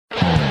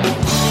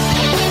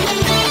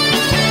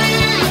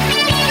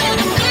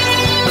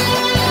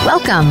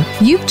Welcome.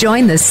 You've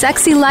joined the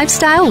Sexy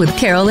Lifestyle with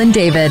Carol and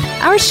David.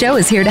 Our show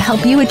is here to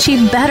help you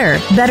achieve better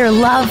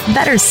love,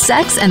 better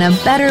sex, and a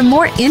better,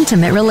 more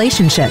intimate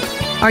relationship.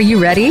 Are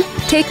you ready?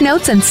 Take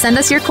notes and send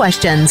us your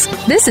questions.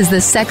 This is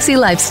the Sexy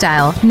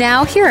Lifestyle.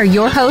 Now, here are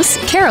your hosts,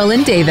 Carol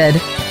and David.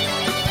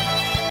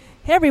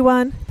 Hey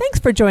everyone, thanks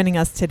for joining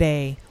us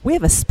today. We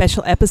have a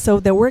special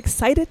episode that we're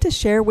excited to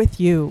share with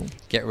you.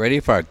 Get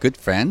ready for our good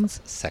friends,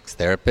 sex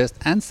therapist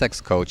and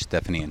sex coach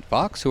Stephanie and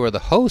Fox, who are the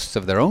hosts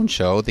of their own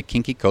show, the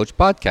Kinky Koach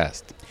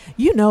Podcast.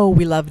 You know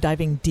we love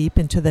diving deep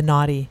into the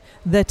naughty,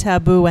 the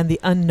taboo, and the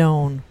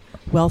unknown.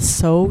 Well,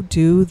 so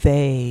do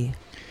they.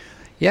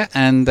 Yeah,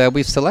 and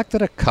we've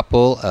selected a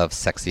couple of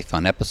sexy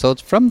fun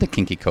episodes from the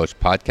Kinky Koach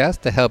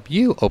Podcast to help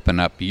you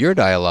open up your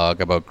dialogue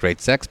about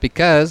great sex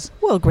because...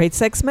 well, great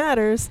sex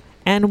matters.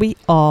 And we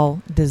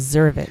all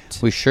deserve it.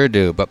 We sure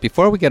do. But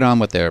before we get on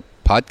with their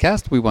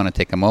podcast, we want to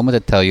take a moment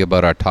to tell you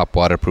about our top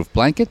waterproof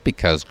blanket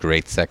because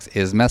great sex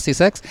is messy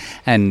sex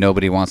and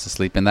nobody wants to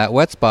sleep in that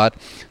wet spot.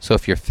 So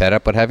if you're fed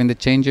up with having to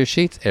change your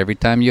sheets every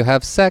time you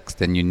have sex,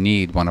 then you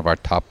need one of our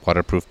top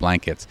waterproof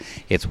blankets.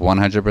 It's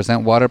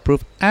 100%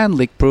 waterproof and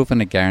leak-proof,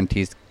 and it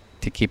guarantees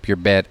to keep your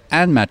bed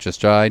and mattress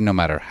dry no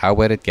matter how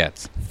wet it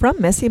gets.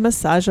 From messy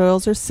massage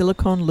oils or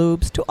silicone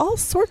lubes to all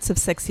sorts of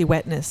sexy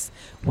wetness.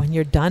 When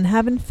you're done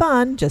having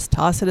fun, just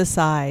toss it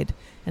aside.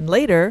 And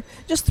later,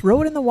 just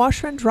throw it in the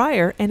washer and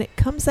dryer and it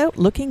comes out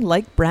looking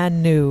like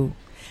brand new.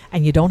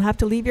 And you don't have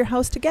to leave your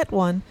house to get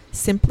one.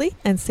 Simply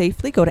and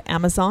safely go to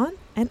Amazon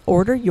and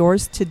order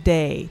yours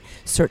today.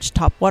 Search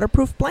Top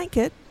Waterproof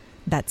Blanket.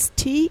 That's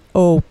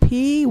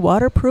T-O-P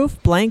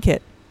Waterproof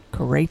Blanket.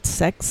 Great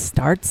sex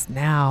starts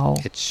now.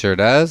 It sure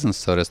does, and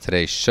so does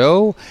today's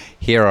show.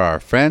 Here are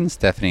our friends,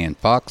 Stephanie and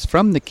Fox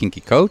from the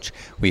Kinky Koach.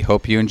 We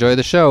hope you enjoy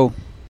the show.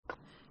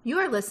 You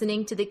are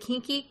listening to the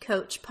Kinky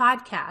Koach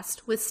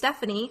Podcast with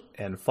Stephanie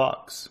and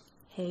Fox.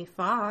 Hey,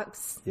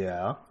 Fox.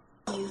 Yeah?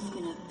 You've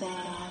been a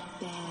bad,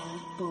 bad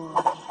boy.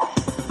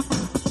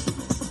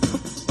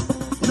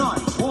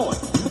 Naughty boy.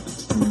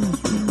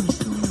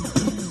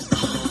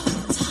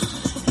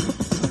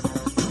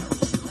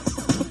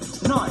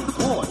 Naughty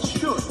boy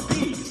should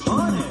be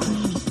punished.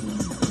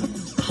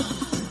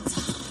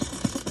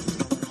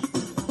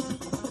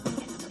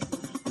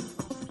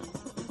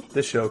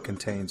 This show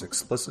contains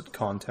explicit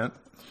content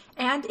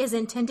and is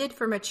intended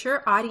for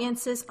mature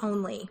audiences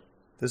only.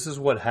 This is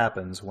what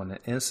happens when an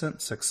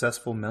innocent,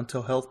 successful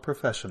mental health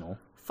professional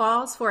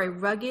falls for a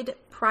rugged,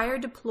 prior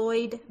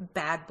deployed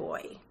bad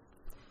boy.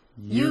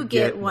 You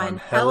get one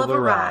hell of a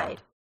ride.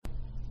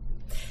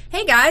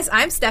 Hey guys,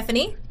 I'm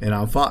Stephanie. And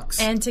I'm Fox.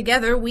 And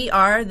together we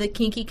are the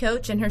Kinky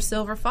Koach and her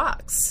Silver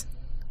Fox.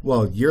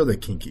 Well, you're the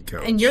Kinky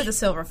Koach. And you're the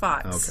Silver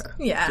Fox. Okay.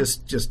 Yeah.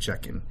 Just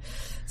checking.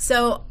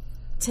 So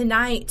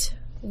tonight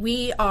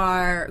we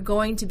are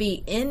going to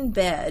be in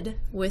bed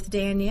with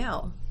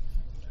Danielle.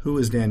 Who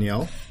is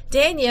Danielle?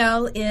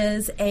 Danielle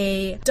is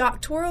a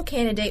doctoral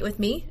candidate with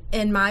me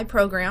in my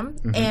program,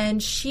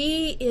 and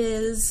she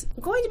is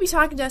going to be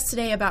talking to us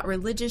today about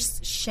religious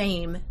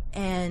shame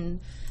and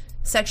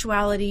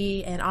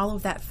sexuality and all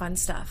of that fun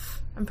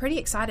stuff. I'm pretty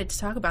excited to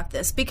talk about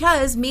this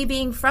because me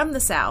being from the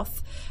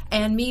South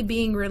and me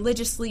being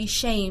religiously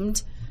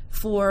shamed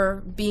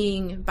for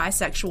being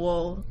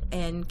bisexual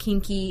and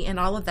kinky and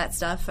all of that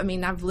stuff. I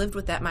mean, I've lived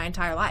with that my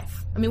entire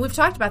life. I mean, we've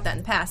talked about that in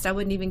the past. I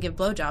wouldn't even give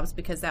blowjobs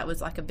because that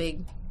was like a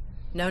big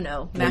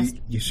no-no. Well,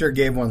 you sure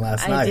gave one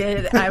last night. I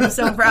did. I'm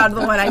so proud of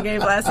the one I gave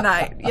last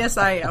night. Yes,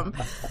 I am.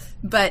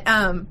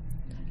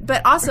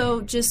 But also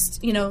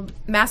just,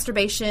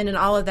 masturbation and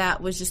all of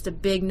that was just a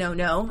big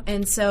no-no.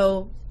 And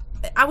so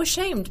I was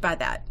shamed by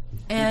that.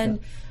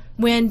 And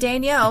when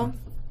Danielle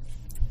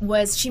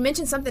she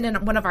mentioned something in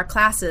one of our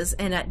classes,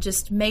 and it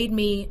just made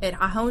me,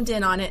 I honed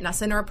in on it, and I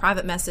sent her a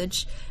private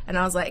message, and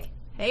I was like,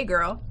 hey,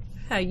 girl,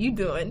 how you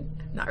doing?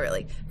 Not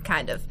really,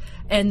 kind of.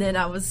 And then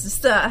I was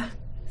just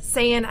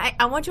saying,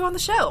 I want you on the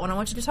show, and I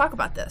want you to talk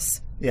about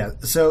this. Yeah,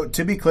 so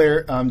to be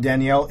clear,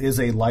 Danielle is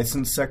a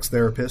licensed sex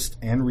therapist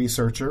and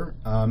researcher,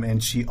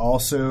 and she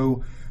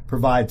also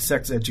provides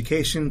sex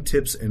education,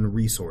 tips, and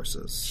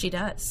resources. She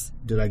does.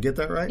 Did I get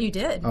that right? You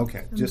did.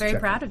 Okay. I'm very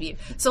proud of you.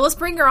 So let's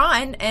bring her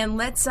on, and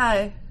let's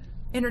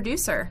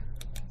introduce her.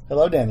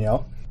 Hello,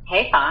 Danielle.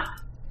 Hey,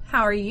 Fox.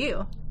 How are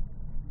you?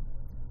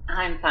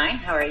 I'm fine.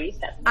 How are you,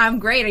 Stephanie? I'm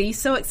great. Are you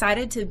so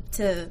excited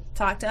to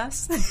talk to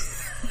us?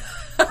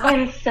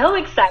 I'm so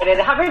excited.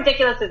 How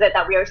ridiculous is it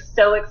that we are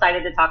so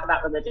excited to talk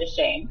about religious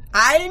shame?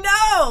 I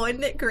know.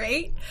 Isn't it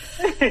great?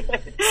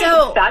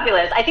 So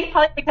fabulous. I think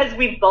probably because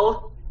we've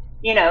both,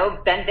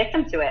 been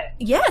victim to it.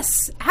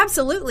 Yes,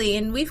 absolutely.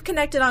 And we've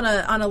connected on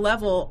a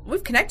level.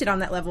 We've connected on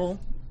that level,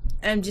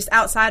 and just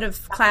outside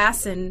of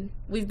class, and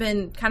we've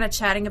been kind of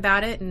chatting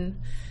about it.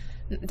 And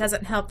it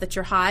doesn't help that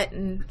you're hot,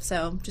 and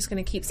so I'm just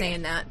going to keep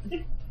saying that.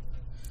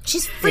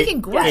 She's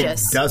freaking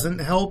gorgeous. It doesn't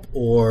help,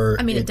 or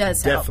I mean, it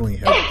does definitely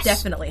help. helps. It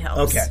definitely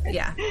helps. Okay.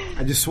 Yeah.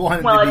 I just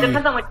wanted Well, to it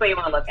depends on which way you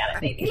want to look at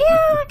it, maybe. Yeah,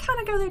 I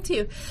kind of go there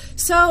too.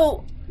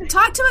 So,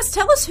 talk to us.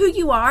 Tell us who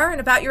you are and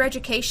about your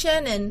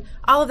education and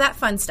all of that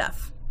fun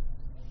stuff.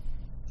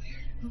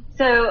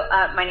 So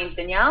my name's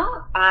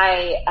Danielle.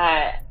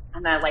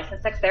 I'm a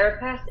licensed sex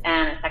therapist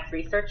and a sex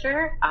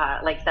researcher.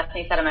 Like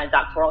Stephanie said, I'm a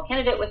doctoral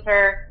candidate with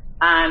her,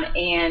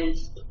 and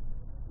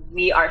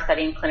we are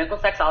studying clinical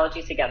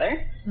sexology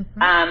together.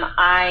 Mm-hmm. I'm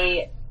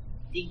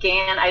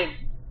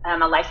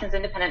a licensed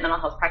independent mental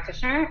health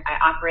practitioner.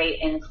 I operate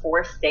in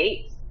 4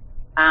 states,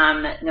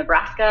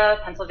 Nebraska,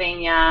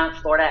 Pennsylvania,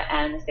 Florida,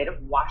 and the state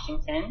of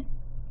Washington.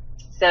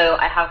 So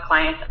I have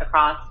clients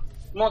across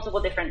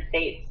multiple different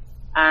states.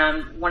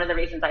 One of the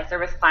reasons I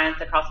service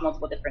clients across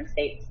multiple different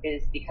states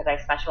is because I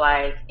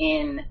specialize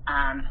in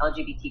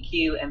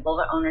LGBTQ and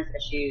vulva owners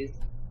issues.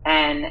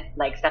 And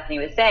like Stephanie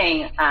was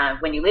saying,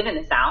 when you live in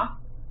the South,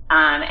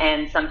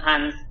 and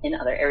sometimes in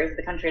other areas of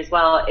the country as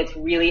well, it's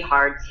really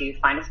hard to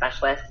find a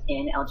specialist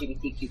in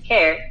LGBTQ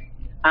care.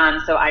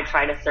 So I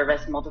try to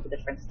service multiple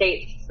different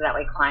states so that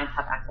way clients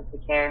have access to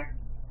care.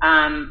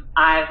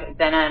 I've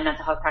been a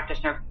mental health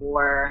practitioner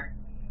for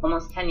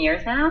almost 10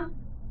 years now.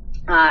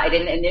 I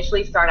didn't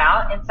initially start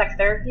out in sex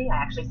therapy. I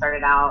actually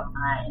started out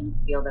in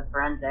the field of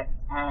forensics,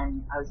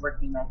 and I was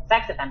working with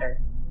sex offenders.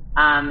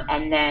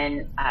 And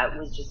then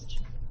was just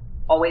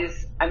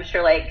always, I'm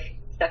sure like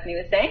Stephanie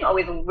was saying,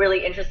 always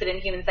really interested in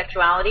human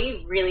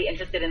sexuality, really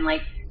interested in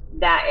like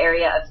that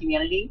area of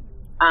humanity.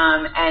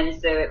 And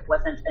so it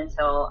wasn't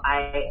until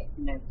I,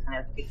 kind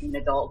of became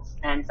an adult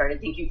and started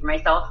thinking for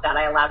myself that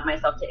I allowed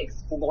myself to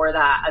explore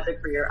that as a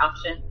career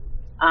option.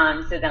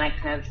 So then I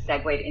kind of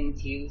segued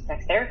into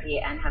sex therapy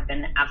and have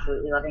been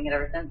absolutely loving it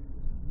ever since.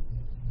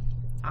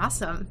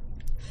 Awesome.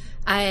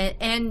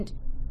 And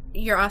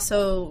you're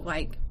also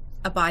like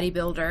a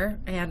bodybuilder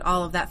and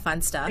all of that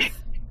fun stuff.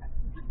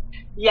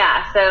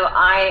 Yeah. So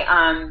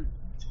I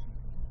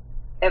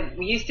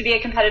used to be a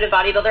competitive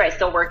bodybuilder. I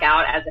still work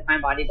out as if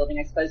I'm bodybuilding,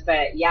 I suppose.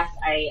 But yes,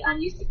 I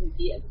used to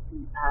compete as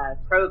a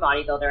pro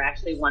bodybuilder. I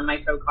actually won my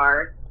pro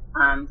card.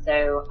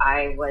 So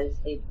I was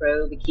a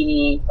pro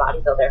bikini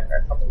bodybuilder for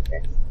a couple of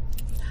years.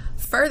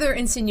 Further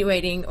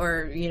insinuating,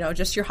 or,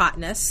 just your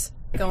hotness.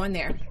 Go in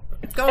there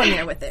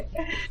with it.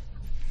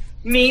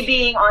 Me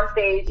being on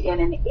stage in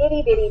an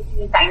itty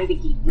bitty tiny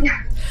bikini.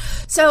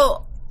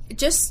 So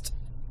just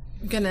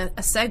gonna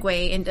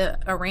segue into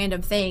a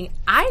random thing.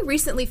 I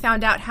recently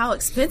found out how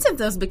expensive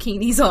those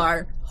bikinis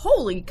are.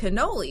 Holy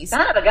cannolis.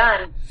 Son of a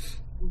gun.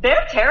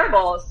 They're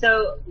terrible.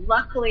 So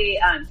luckily,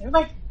 they're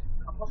like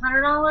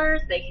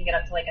 $100. They can get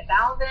up to like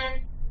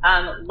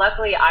 $1,000.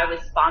 Luckily I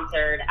was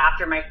sponsored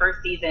after my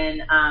first season.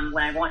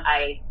 When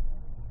I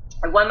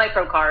won my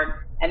pro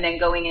card, and then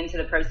going into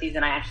the pro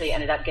season, I actually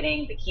ended up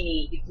getting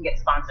bikini. You can get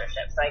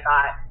sponsorships. So I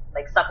got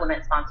like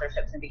supplement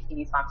sponsorships and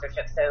bikini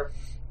sponsorships. So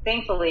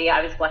thankfully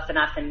I was blessed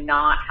enough to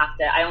not have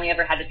to, I only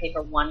ever had to pay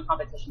for one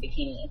competition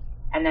bikini.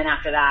 And then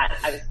after that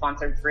I was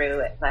sponsored through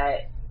it,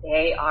 but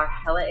they are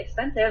hella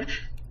expensive.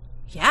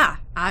 Yeah,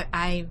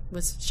 I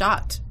was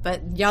shocked,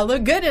 but y'all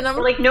look good in them.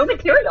 Like no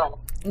material.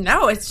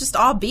 No, it's just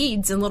all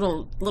beads and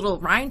little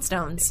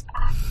rhinestones.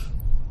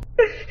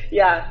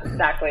 Yeah,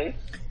 exactly.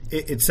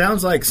 It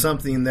sounds like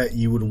something that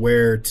you would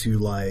wear to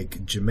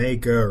like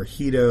Jamaica or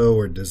Hito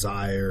or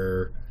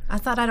Desire. I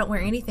thought I don't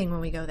wear anything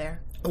when we go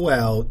there.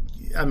 Well,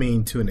 I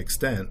mean, to an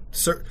extent.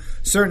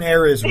 Certain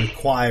areas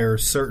require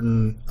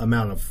certain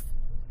amount of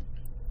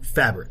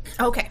fabric.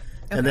 Okay.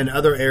 And then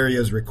other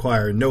areas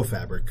require no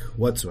fabric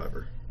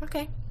whatsoever.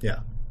 Okay. Yeah.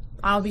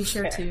 I'll be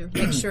sure to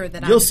make sure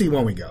that You'll see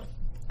when we go.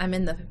 I'm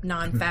in the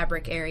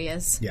non-fabric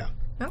areas. Yeah.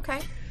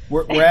 Okay.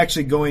 We're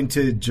actually going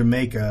to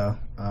Jamaica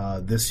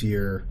this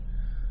year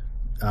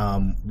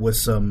with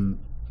some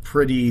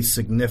pretty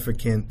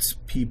significant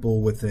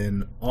people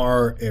within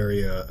our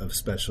area of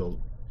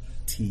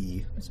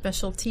specialty.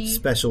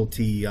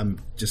 Specialty.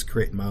 I'm just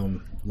creating my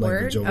own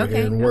language over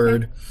here in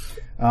Word.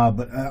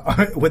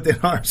 But within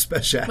our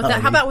specialty.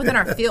 How about within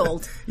our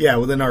field? Yeah,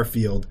 within our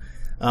field.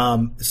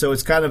 So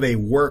it's kind of a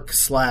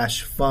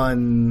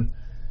work/fun.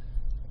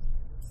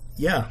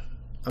 Yeah,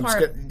 I'm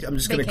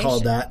just going to call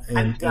it that.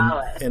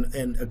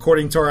 And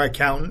according to our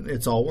accountant,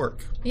 it's all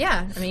work.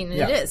 Yeah, I mean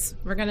it is.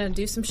 We're going to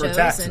do some shows. For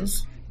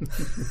taxes.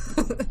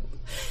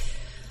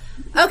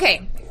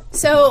 Okay,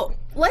 so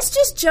let's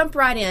just jump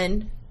right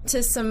in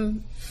to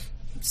some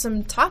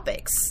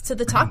topics, to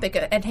the topic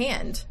at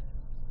hand.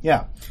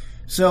 Yeah.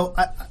 So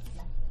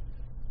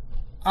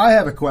I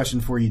have a question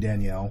for you,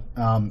 Danielle.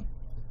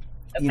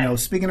 Okay.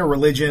 Speaking of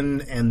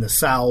religion and the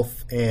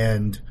South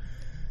and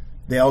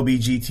the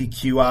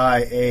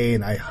LGBTQIA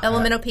and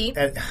Elemental P.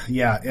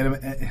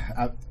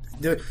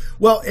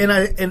 Well,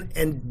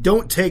 and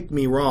don't take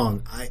me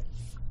wrong.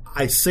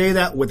 I say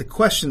that with a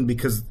question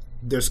because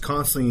there's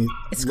constantly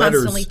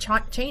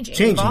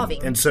changing,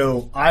 evolving, and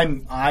so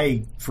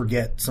I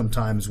forget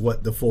sometimes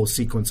what the full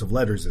sequence of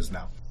letters is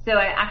now. So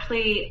I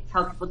actually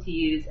tell people to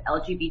use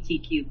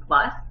LGBTQ+.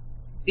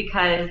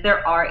 Because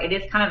it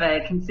is kind of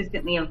a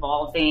consistently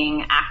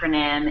evolving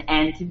acronym,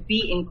 and to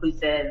be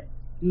inclusive,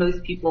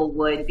 most people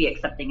would be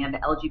accepting of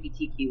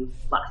LGBTQ+.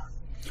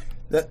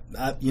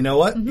 You know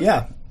what? Mm-hmm.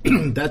 Yeah,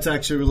 that's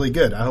actually really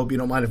good. I hope you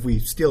don't mind if we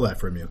steal that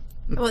from you.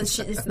 Well,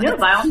 no,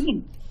 by all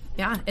means.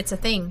 Yeah, it's a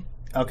thing.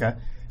 Okay.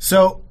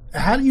 So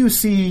how do you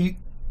see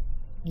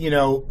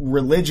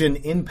religion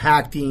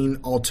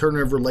impacting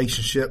alternative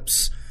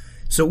relationships.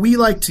 So we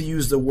like to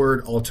use the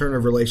word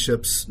alternative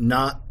relationships,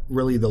 not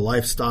really the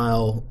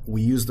lifestyle.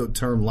 We use the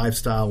term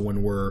lifestyle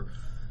when we're,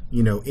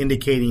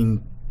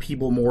 indicating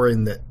people more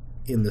in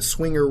the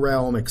swinger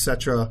realm,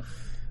 etc.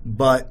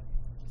 But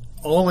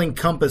all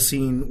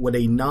encompassing what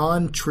a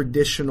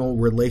non-traditional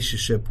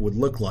relationship would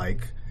look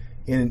like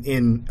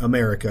in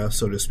America,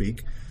 so to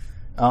speak.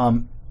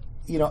 How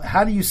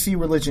do you see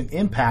religion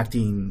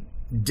impacting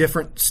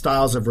different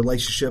styles of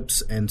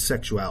relationships and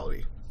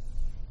sexuality?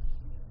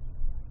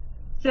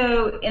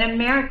 So in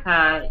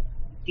America,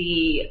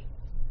 the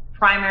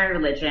primary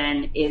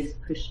religion is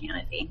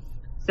Christianity.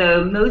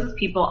 So most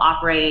people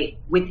operate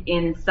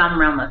within some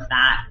realm of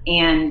that.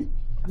 And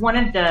one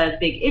of the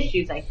big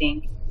issues, I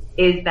think,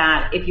 is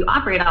that if you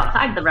operate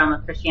outside the realm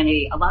of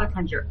Christianity, a lot of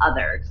times you're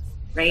othered,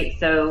 right?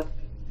 So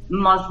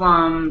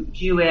Muslim,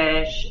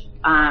 Jewish,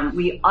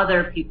 we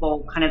other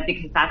people kind of,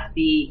 because that's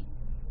the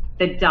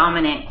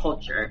dominant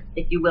culture,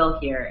 if you will,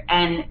 here.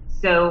 And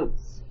so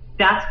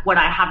that's what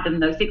I have the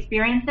most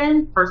experience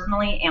in,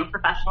 personally and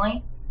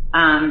professionally.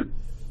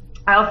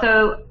 I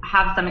also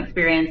have some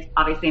experience,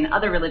 obviously, in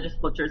other religious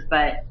cultures,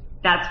 but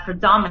that's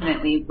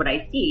predominantly what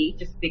I see,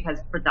 just because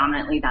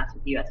predominantly that's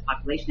what the U.S.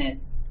 population is.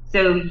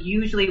 So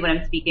usually when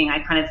I'm speaking, I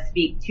kind of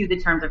speak to the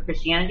terms of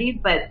Christianity,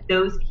 but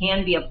those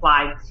can be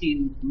applied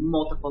to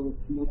multiple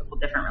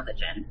different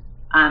religions,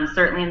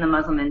 certainly in the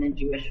Muslim and the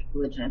Jewish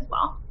religion as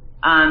well.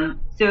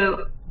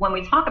 So when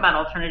we talk about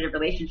alternative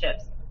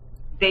relationships,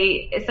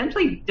 they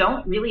essentially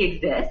don't really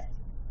exist.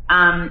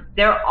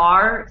 There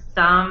are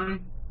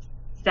some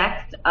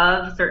sects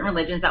of certain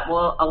religions that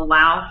will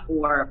allow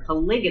for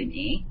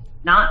polygamy,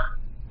 not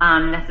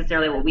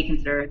necessarily what we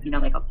consider,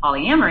 like a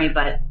polyamory,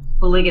 but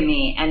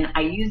polygamy. And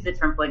I use the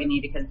term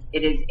polygamy because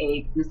it is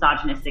a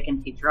misogynistic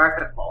and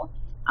patriarchal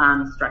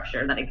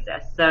structure that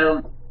exists.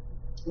 So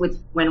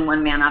when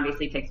one man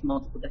obviously takes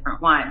multiple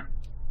different wives.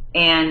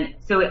 And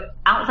so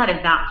outside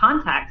of that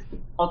context,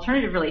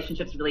 alternative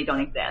relationships really don't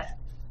exist.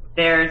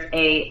 There's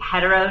a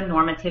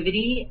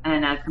heteronormativity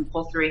and a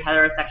compulsory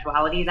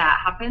heterosexuality that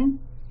happens,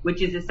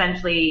 which is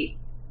essentially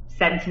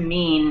said to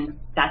mean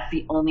that's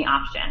the only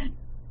option.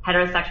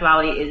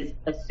 Heterosexuality is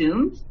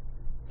assumed,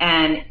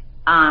 and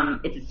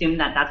it's assumed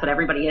that that's what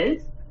everybody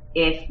is.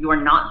 If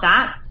you're not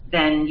that,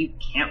 then you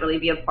can't really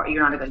be a part.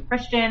 You're not a good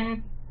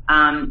Christian.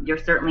 You're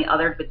certainly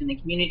othered within the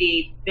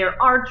community. There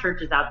are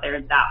churches out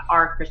there that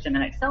are Christian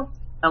and accept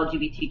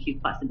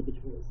LGBTQ+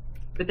 individuals,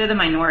 but they're the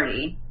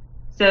minority.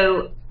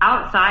 So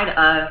outside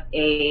of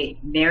a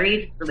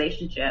married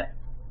relationship,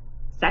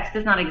 sex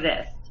does not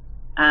exist.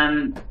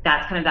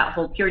 That's kind of that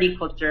whole purity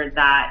culture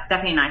that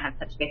Stephanie and I have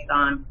touched base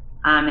on,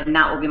 and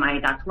that will be my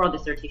doctoral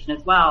dissertation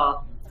as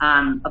well.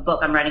 I'm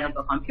writing a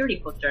book on purity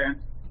culture.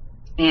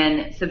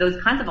 And so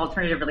those kinds of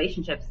alternative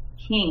relationships,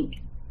 kink,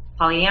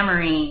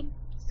 polyamory,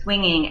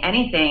 swinging,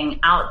 anything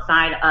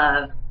outside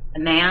of a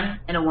man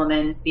and a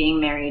woman being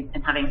married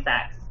and having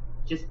sex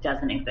just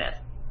doesn't exist.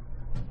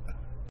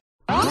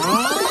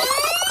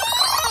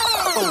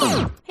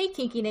 Hey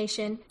Kinky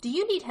Nation, do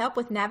you need help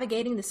with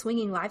navigating the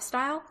swinging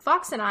lifestyle?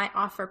 Fox and I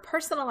offer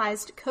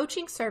personalized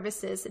coaching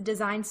services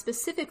designed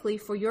specifically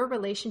for your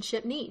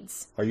relationship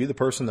needs. Are you the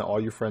person that all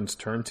your friends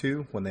turn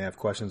to when they have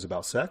questions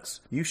about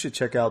sex? You should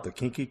check out the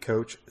Kinky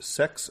Koach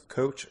Sex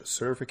Coach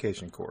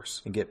Certification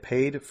Course and get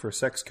paid for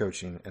sex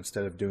coaching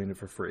instead of doing it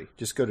for free.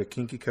 Just go to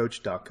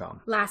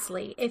kinkykoach.com.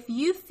 Lastly, if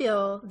you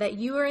feel that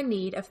you are in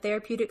need of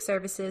therapeutic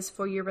services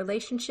for your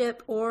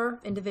relationship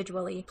or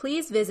individually,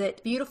 please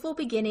visit Beautiful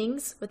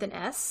Beginnings with an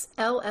S,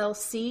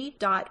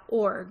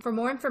 LLC.org for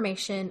more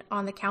information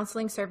on the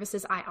counseling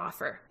services I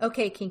offer.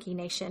 Okay, Kinky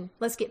Nation,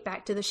 let's get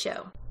back to the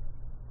show.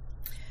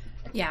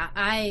 Yeah,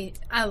 I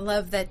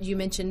love that you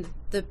mentioned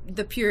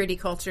the purity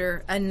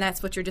culture, and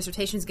that's what your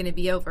dissertation is going to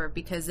be over,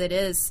 because it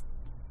is,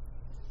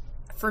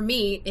 for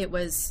me, it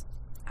was,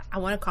 I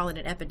want to call it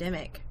an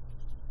epidemic.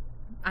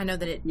 I know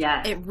that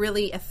it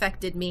really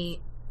affected me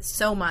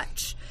so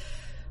much.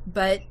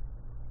 But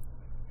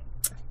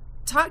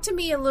talk to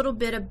me a little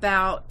bit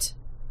about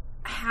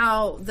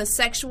how the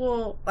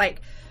sexual,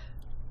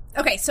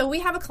 okay, so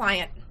we have a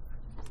client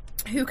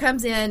who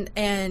comes in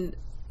and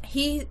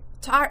he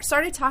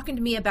started talking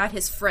to me about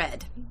his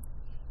Fred.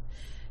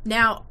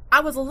 Now,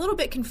 I was a little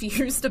bit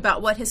confused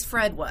about what his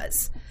Fred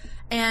was.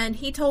 And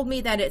he told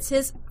me that it's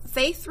his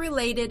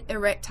faith-related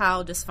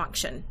erectile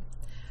dysfunction.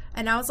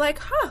 And I was like,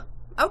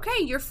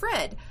 okay, you're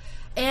Fred.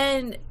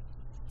 And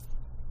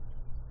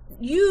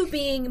you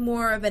being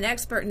more of an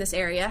expert in this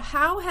area,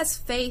 how is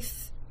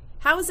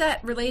that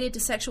related to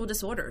sexual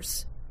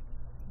disorders?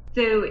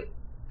 So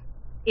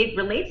it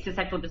relates to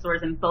sexual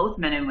disorders in both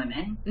men and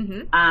women.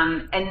 Mm-hmm.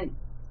 And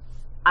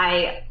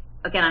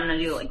I'm going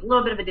to do a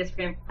little bit of a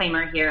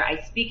disclaimer here.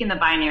 I speak in the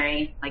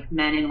binary,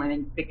 men and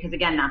women, because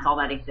again, that's all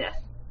that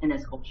exists in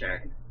this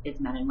culture is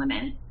men and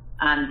women.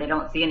 They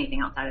don't see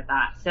anything outside of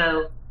that.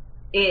 So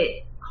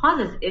it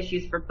causes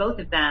issues for both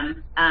of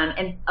them.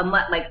 And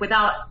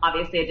without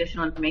obviously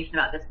additional information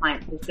about this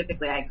client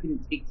specifically, I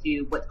couldn't speak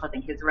to what's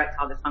causing his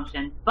erectile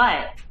dysfunction.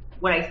 But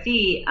what I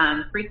see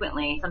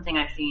frequently, something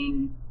I've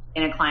seen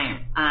in a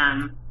client,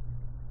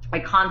 I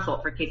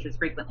consult for cases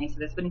frequently, so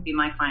this wouldn't be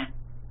my client,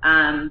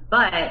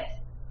 but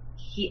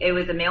it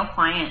was a male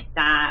client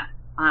that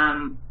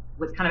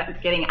was kind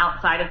of getting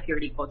outside of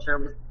purity culture,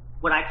 was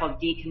what I call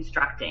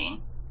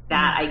deconstructing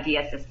that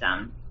idea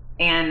system,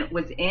 and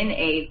was in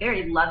a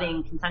very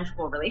loving,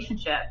 consensual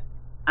relationship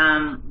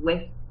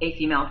with a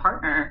female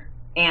partner,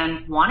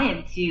 and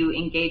wanted to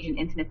engage in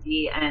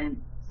intimacy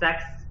and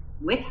sex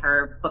with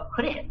her, but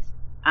couldn't,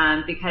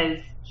 because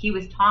he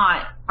was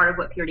taught, part of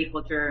what purity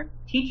culture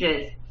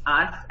teaches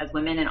us as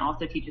women and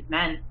also teaches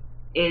men,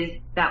 is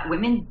that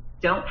women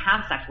don't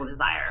have sexual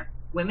desire.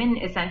 Women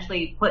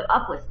essentially put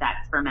up with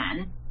sex for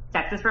men.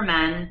 Sex is for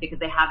men because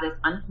they have this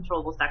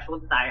uncontrollable sexual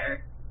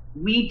desire.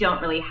 We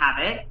don't really have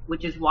it,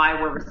 which is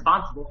why we're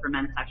responsible for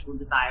men's sexual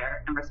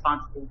desire and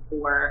responsible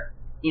for,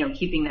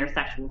 keeping their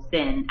sexual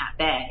sin at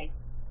bay.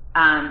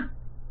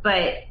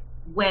 But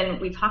when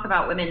we talk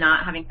about women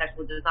not having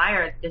sexual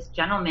desire, this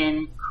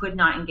gentleman could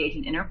not engage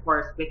in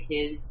intercourse with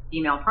his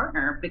female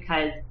partner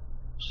because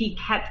he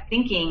kept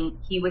thinking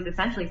he was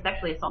essentially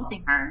sexually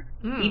assaulting her,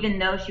 even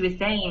though she was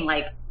saying,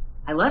 like,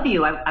 I love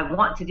you, I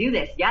want to do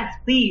this, yes,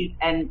 please.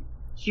 And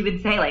she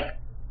would say, like,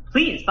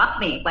 please, fuck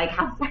me, like,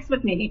 have sex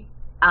with me.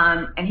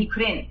 And he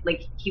couldn't,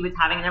 like, he was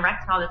having an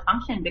erectile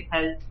dysfunction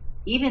because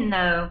even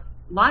though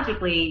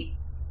logically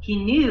he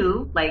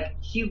knew, like,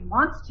 she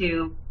wants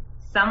to,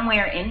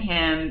 somewhere in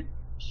him,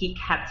 he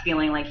kept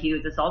feeling like he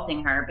was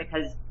assaulting her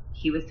because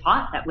he was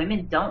taught that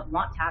women don't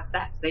want to have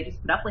sex. They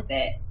just put up with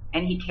it.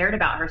 And he cared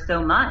about her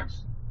so much,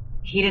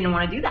 he didn't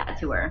want to do that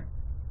to her.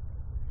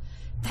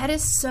 That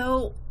is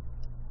so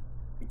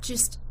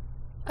just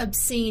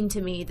obscene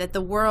to me that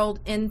the world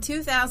in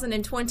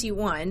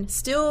 2021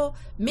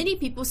 many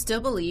people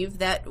still believe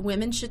that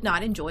women should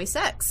not enjoy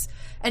sex.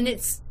 And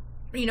it's,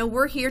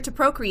 we're here to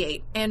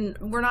procreate, and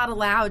we're not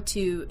allowed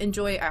to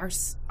enjoy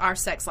our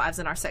sex lives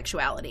and our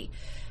sexuality.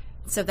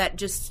 So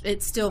that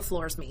it still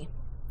floors me.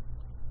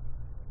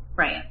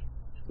 Right.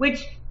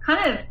 Which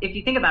kind of, if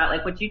you think about it,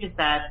 like what you just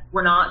said,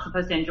 we're not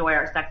supposed to enjoy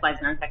our sex lives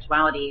and our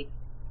sexuality.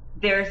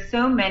 There's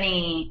so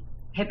many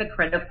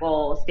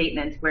hypocritical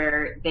statements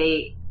where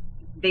they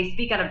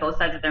speak out of both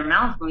sides of their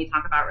mouths when we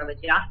talk about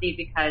religiosity,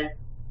 because,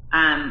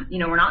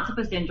 we're not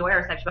supposed to enjoy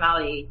our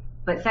sexuality,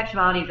 but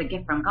sexuality is a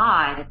gift from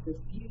God. It's this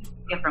beautiful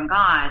gift from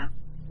God.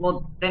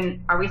 Well,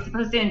 then are we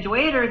supposed to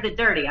enjoy it, or is it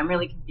dirty? I'm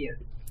really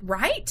confused.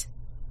 Right.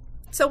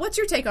 So what's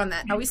your take on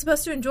that? Are we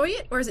supposed to enjoy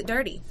it, or is it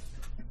dirty?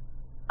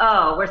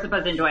 Oh, we're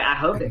supposed to enjoy it. I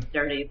hope it's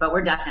dirty, but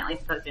we're definitely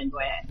supposed to enjoy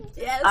it.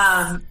 Yes.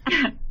 I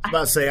was about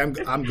to say,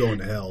 I'm going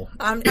to hell.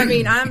 I'm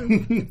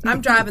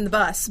driving the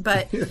bus,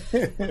 but if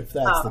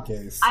that's the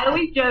case. I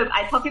always joke.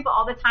 I tell people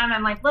all the time,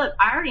 I'm like, look,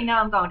 I already know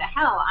I'm going to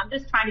hell. I'm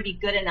just trying to be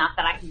good enough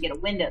that I can get a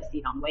window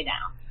seat on the way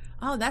down.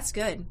 Oh, that's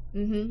good.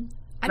 Mm-hmm.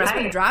 I just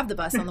want to drive the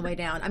bus on the way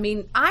down. I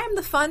mean, I am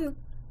the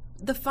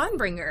fun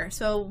bringer,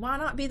 so why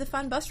not be the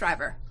fun bus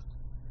driver?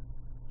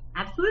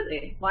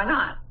 Absolutely. Why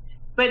not?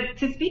 But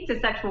to speak to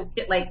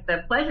like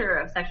the pleasure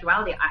of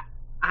sexuality, I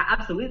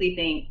absolutely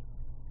think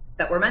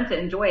that we're meant to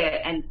enjoy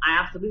it. And I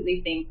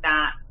absolutely think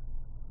that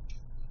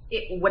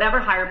whatever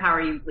higher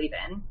power you believe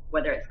in,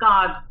 whether it's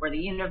God or the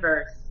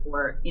universe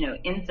or,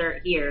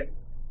 insert here,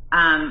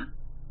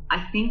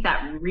 I think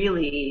that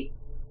really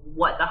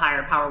what the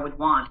higher power would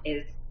want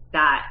is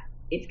that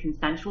it's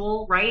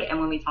consensual, right? And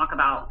when we talk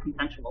about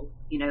consensual,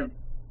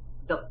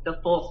 the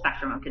full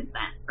spectrum of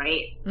consent,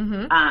 right?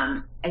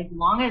 Mm-hmm. As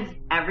long as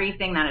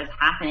everything that is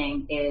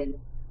happening is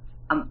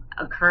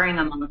occurring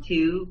among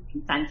two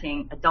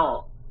consenting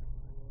adults,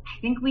 I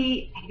think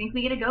we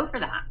get to go for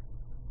that.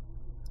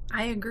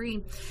 I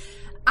agree.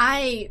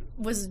 I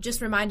was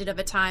just reminded of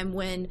a time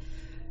when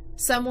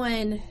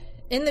someone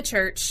in the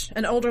church,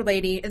 an older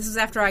lady, this is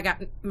after I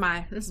got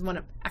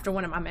after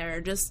one of my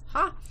marriages.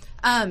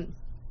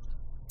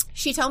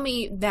 She told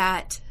me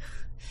that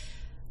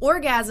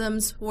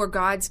orgasms were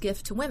God's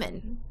gift to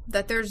women,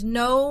 that there's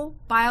no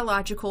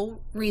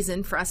biological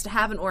reason for us to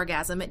have an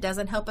orgasm. It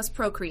doesn't help us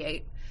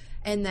procreate.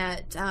 And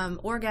that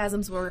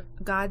orgasms were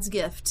God's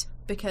gift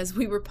because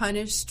we were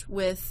punished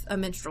with a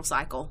menstrual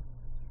cycle.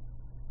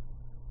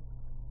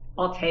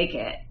 I'll take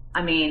it.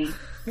 I mean,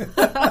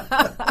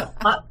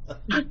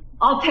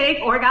 I'll take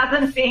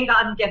orgasms being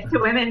God's gift to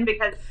women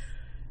because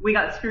we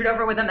got screwed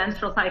over with a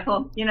menstrual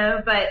cycle,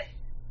 but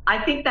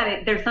I think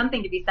that there's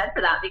something to be said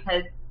for that,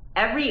 because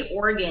every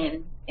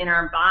organ in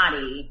our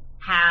body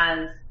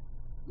has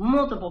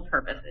multiple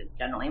purposes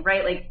generally,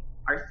 right? Like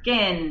our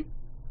skin,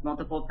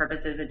 multiple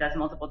purposes. It does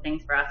multiple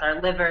things for us. Our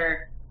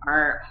liver,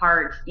 our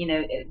heart,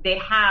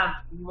 they have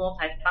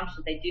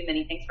multi-functions. They do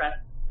many things for us.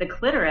 The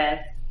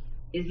clitoris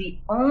is the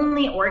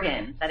only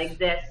organ that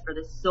exists for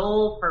the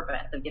sole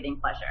purpose of giving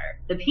pleasure.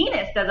 The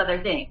penis does other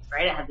things,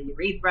 right? It has a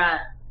urethra,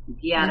 you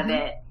pee out of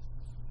it.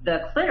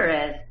 The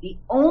clitoris, the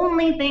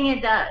only thing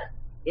it does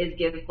is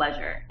give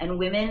pleasure. And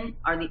women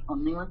are the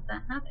only ones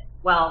that have it.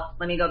 Well,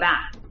 let me go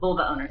back.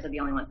 Vulva owners are the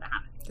only ones that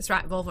have it. That's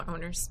right, vulva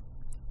owners.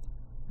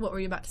 What were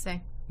you about to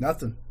say?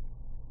 Nothing.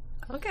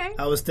 okay.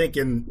 I was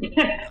thinking,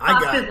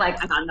 Fox is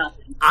like, I got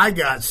nothing. I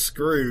got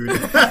screwed. You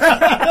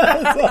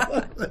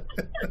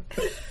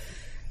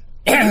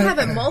have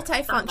a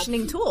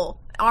multifunctioning tool.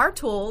 Our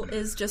tool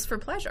is just for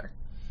pleasure.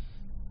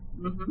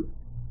 Mm-hmm.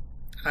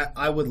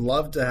 I would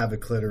love to have a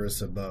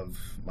clitoris above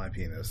my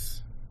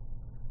penis.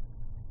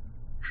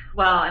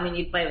 Well, I mean,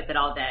 you play with it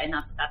all day.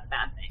 Not that that's a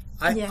bad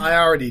thing. I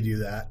already do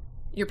that.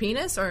 Your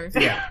penis, or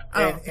Yeah,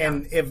 Oh,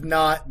 and if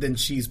not, then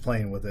she's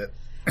playing with it.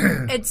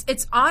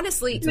 it's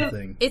honestly It's a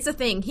thing. It's a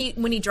thing.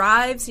 When he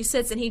drives, he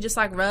sits and he just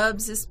like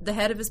rubs the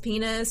head of his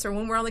penis, or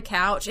when we're on the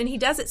couch, and he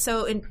does it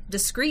so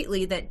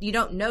discreetly that you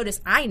don't notice.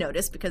 I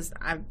notice because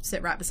I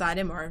sit right beside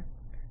him or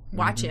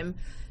watch him,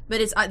 but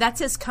it's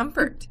that's his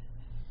comfort.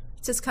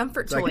 It's his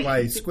comfort It's toy. like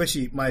my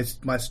squishy,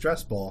 my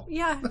stress ball.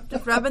 Yeah,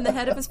 just rubbing the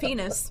head of his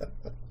penis.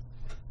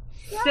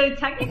 So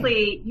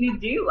technically, you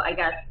do, I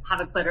guess,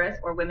 have a clitoris,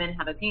 or women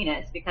have a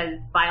penis, because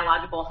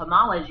biological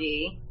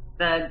homology,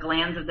 the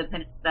glands of the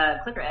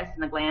clitoris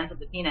and the glands of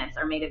the penis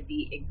are made of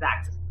the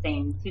exact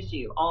same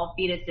tissue. All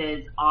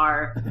fetuses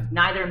are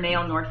neither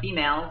male nor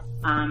female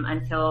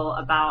until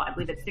about, I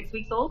believe it's 6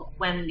 weeks old,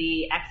 when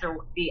the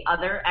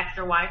other X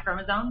or Y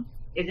chromosome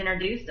is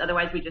introduced.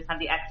 Otherwise, we just have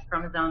the X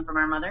chromosome from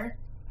our mother.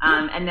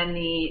 And then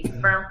the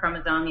sperm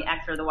chromosome, the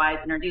X or the Y, is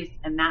introduced,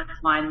 and that's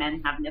why men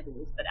have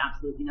nipples, but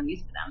absolutely no use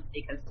for them,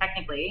 because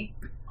technically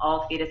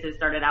all fetuses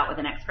started out with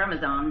an X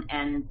chromosome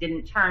and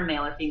didn't turn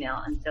male or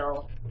female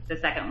until the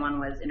second one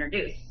was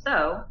introduced.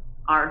 So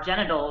our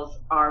genitals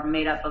are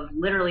made up of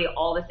literally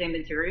all the same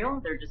material.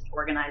 They're just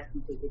organized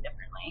completely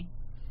differently.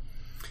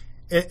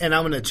 And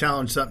I'm going to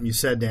challenge something you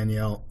said,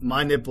 Danielle.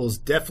 My nipples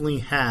definitely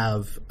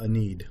have a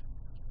need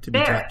to be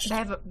touched.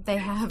 They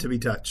have To be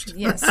touched.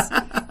 Yes,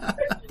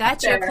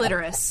 that's your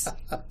clitoris.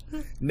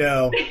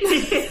 No,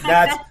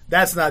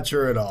 that's not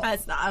true at all.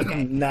 That's not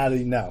okay.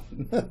 No.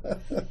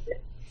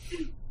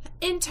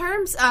 In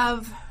terms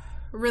of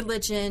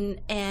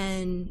religion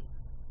and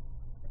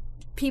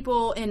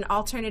people in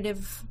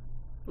alternative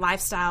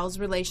lifestyles,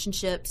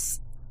 relationships,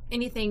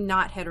 anything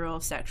not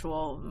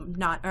heterosexual,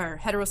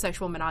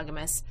 heterosexual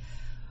monogamous,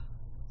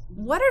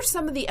 what are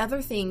some of the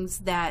other things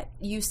that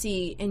you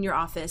see in your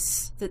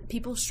office that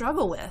people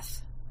struggle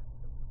with?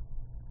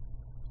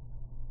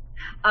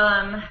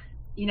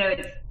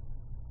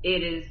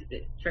 It is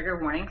trigger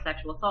warning,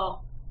 sexual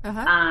assault.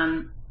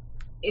 Uh-huh.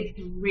 It's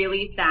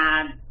really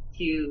sad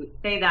to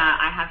say that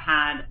I have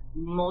had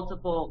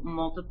multiple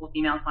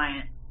female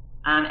clients.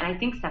 And I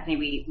think,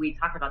 Stephanie, we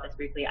talked about this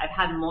briefly. I've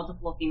had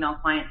multiple female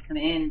clients come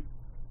in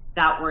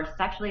that were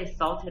sexually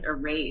assaulted or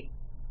raped,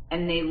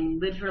 and they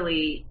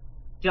literally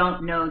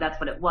don't know that's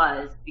what it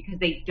was because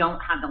they don't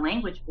have the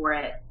language for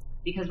it,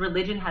 because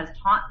religion has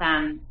taught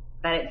them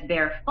that it's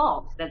their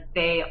fault, that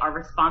they are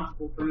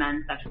responsible for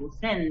men's sexual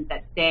sins,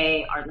 that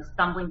they are the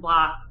stumbling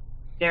block.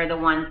 They're the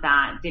ones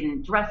that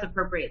didn't dress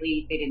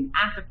appropriately, they didn't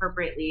act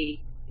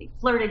appropriately, they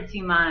flirted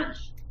too much,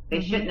 they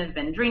shouldn't have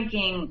been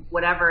drinking,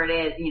 whatever it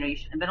is. You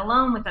shouldn't have been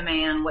alone with a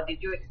man. What did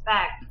you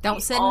expect?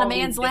 Don't sit in a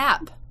man's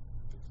lap.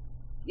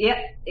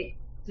 Yeah,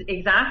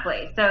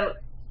 exactly. So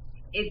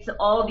it's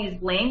all these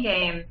blame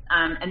games,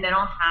 and then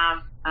I'll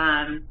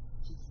have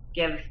just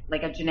give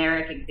like a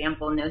generic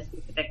example, no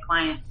specific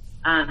client.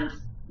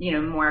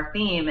 More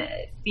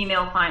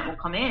female client will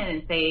come in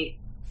and say,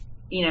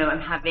 I'm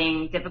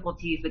having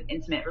difficulties with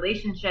intimate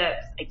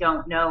relationships. I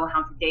don't know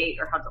how to date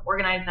or how to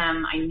organize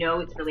them. I know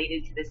it's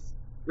related to this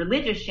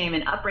religious shame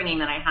and upbringing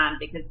that I had,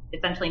 because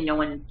essentially no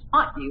one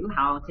taught you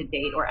how to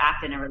date or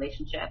act in a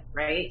relationship,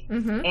 right?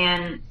 Mm-hmm.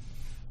 And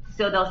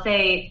so they'll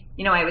say,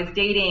 I was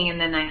dating, and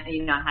then I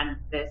had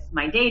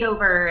my date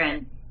over,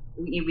 and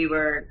we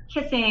were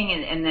kissing,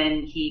 and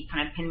then he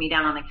kind of pinned me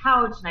down on the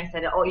couch, and I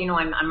said,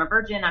 I'm a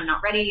virgin, I'm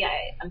not ready,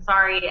 I'm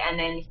sorry. And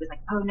then he was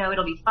like, oh no,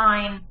 it'll be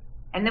fine.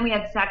 And then we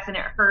had sex and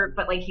it hurt,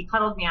 but he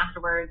cuddled me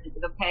afterwards. It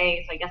was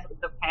okay. So I guess it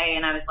was okay.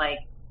 And I was like,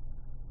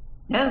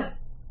 no,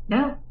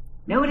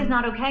 it is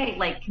not okay.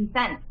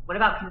 Consent. What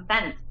about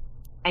consent?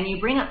 And you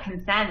bring up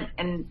consent,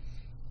 and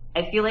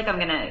I feel like we're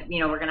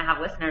going to have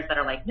listeners that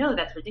are like, no,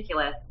 that's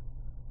ridiculous.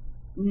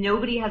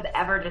 Nobody has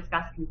ever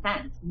discussed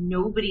consent.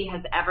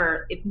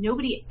 If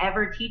nobody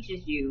ever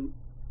teaches you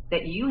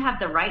that you have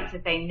the right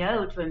to say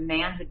no to a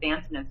man's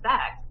advancement of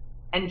sex,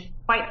 and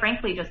quite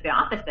frankly, just the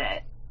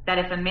opposite, that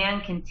if a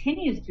man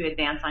continues to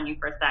advance on you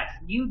for sex,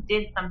 you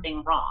did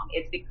something wrong.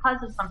 It's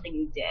because of something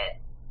you did.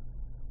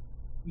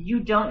 You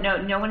don't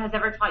know. No one has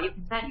ever taught you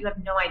consent. You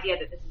have no idea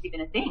that this is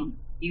even a thing.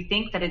 You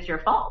think that it's your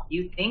fault.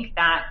 You think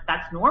that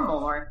that's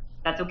normal, or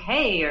that's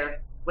okay,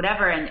 or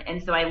whatever.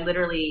 And so I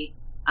literally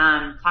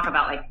talk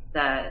about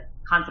the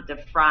concept of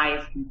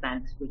Fry's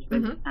consent, which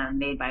was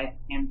made by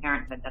Planned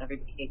Parenthood that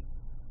everybody hates.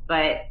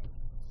 But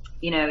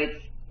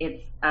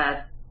it's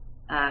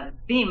a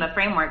theme, a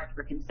framework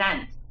for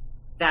consent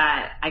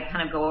that I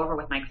kind of go over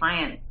with my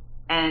clients,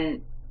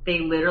 and they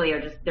literally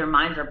are their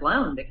minds are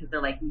blown, because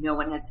they're like, no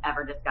one has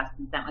ever discussed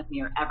consent with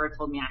me or ever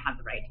told me I have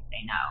the right to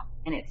say no.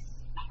 And it's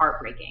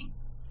heartbreaking.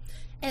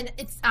 And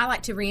I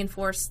like to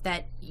reinforce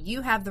that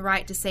you have the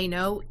right to say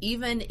no,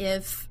 even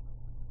if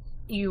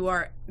you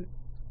are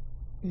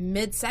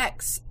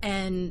mid-sex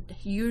and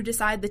you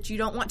decide that you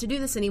don't want to do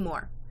this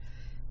anymore,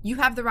 you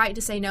have the right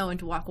to say no and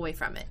to walk away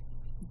from it.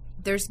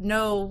 There's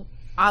no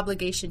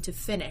obligation to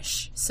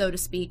finish, so to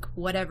speak,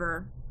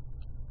 whatever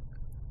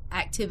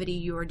activity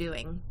you are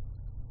doing.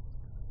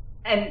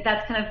 And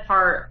that's kind of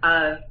part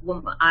of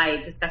when I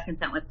discuss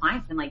consent with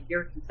clients. And like,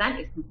 your consent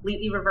is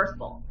completely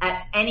reversible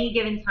at any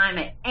given time,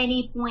 at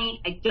any point.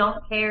 I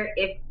don't care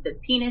if the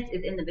penis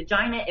is in the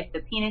vagina, if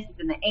the penis is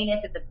in the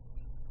anus,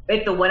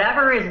 if the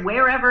whatever is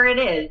wherever it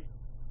is,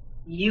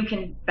 you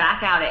can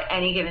back out at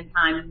any given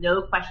time.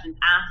 No questions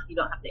asked. You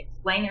don't have to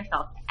explain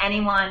yourself to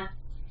anyone.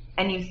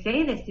 And you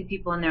say this to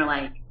people and they're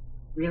like,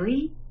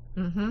 really?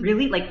 Mm-hmm.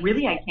 Really? Like,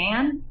 really, I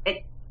can?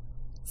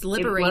 It's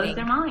liberating. It blows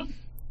their mind.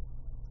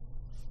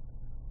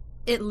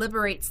 It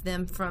liberates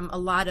them from a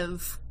lot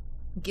of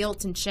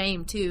guilt and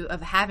shame, too,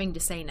 of having to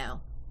say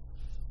no.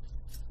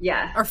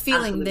 Yeah. Or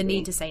feeling the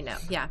need to say no.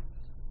 Yeah.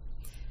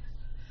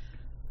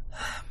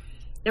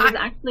 There was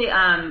actually,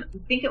 I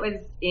think it was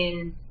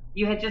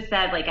you had just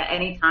said, like, at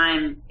any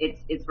time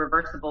it's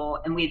reversible.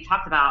 And we had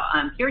talked about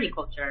purity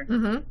culture.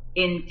 Mm-hmm.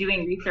 In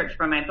doing research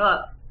for my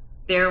book.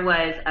 There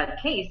was a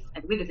case,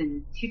 I believe it was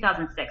in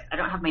 2006. I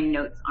don't have my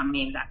notes on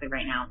me exactly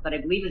right now, but I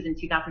believe it was in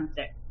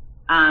 2006.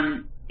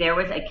 There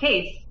was a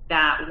case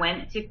that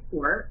went to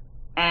court,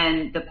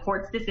 and the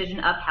court's decision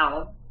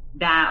upheld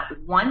that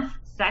once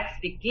sex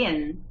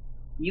begins,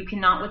 you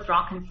cannot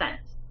withdraw consent.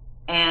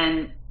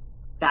 And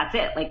that's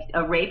it. Like,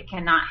 a rape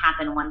cannot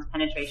happen once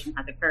penetration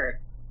has occurred.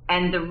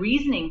 And the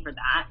reasoning for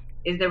that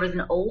is there was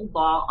an old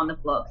law on the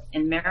books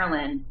in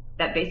Maryland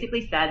that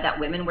basically said that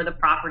women were the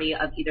property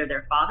of either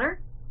their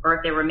father, or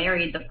if they were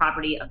married, the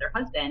property of their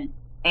husband.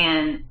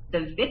 And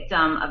the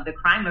victim of the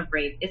crime of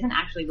rape isn't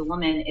actually the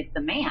woman, it's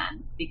the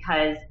man,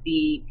 because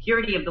the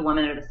purity of the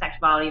woman or the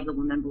sexuality of the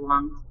woman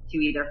belongs to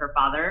either her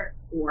father,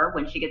 or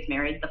when she gets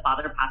married, the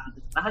father passes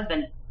it to the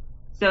husband.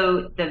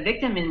 So the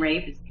victim in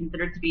rape is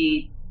considered to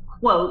be,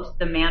 quote,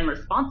 the man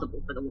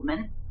responsible for the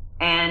woman.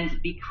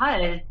 And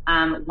because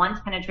once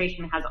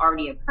penetration has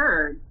already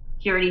occurred,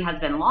 purity has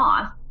been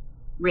lost,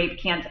 rape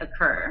can't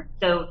occur.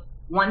 So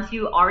once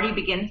you already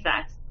begin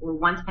sex, or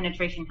once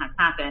penetration has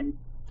happened,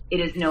 it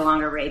is no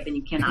longer rape and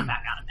you cannot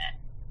back out of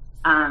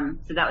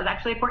it. So that was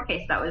actually a court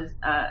case that was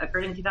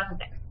occurred in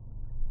 2006.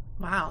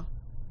 Wow.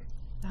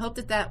 I hope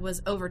that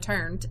was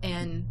overturned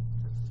and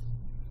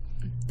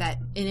that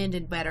it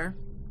ended better.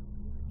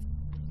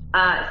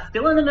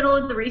 Still in the middle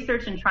of the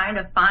research and trying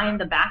to find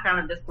the background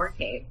of this court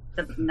case.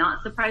 So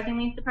not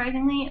surprisingly,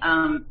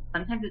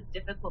 sometimes it's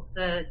difficult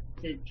to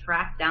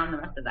track down the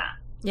rest of that.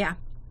 Yeah.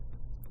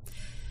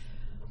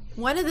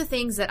 One of the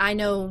things that I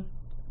know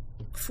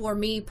for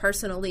me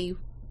personally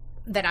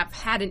that I've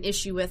had an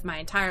issue with my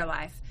entire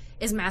life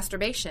is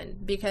masturbation,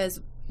 because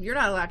you're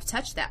not allowed to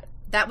touch that.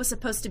 That was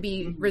supposed to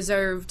be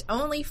reserved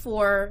only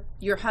for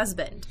your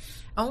husband.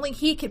 Only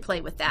he could play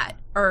with that,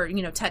 or,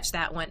 touch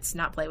that once,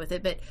 not play with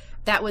it. But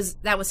that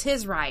was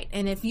his right.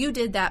 And if you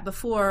did that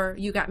before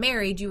you got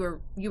married,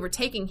 you were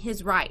taking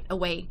his right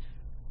away,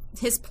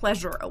 his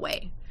pleasure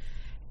away.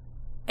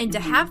 And to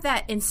have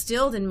that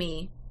instilled in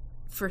me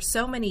for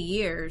so many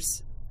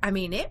years, I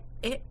mean, it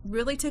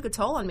really took a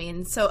toll on me.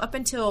 And so up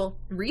until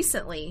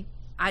recently,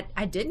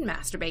 I didn't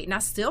masturbate, and I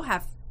still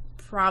have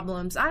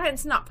problems.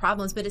 It's not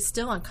problems, but it's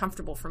still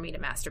uncomfortable for me to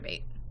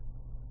masturbate.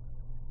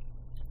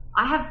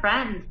 I have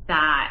friends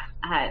that,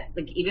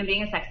 like, even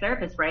being a sex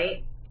therapist,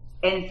 right?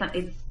 And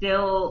it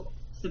still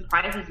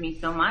surprises me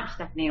so much,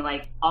 Stephanie,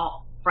 like,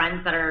 all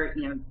friends that are,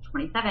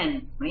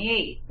 27,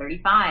 28,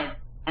 35,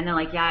 and they're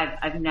like, yeah,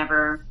 I've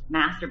never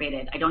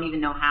masturbated. I don't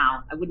even know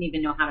how. I wouldn't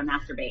even know how to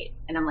masturbate.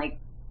 And I'm like,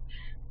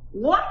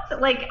 what?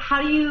 Like,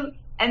 how do you?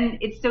 And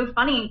it's so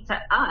funny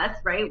to us,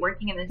 right,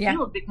 working in this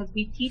field, because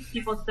we teach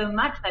people so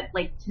much that,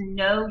 like, to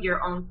know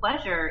your own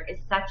pleasure is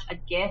such a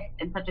gift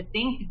and such a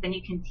thing, because then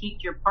you can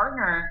teach your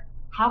partner.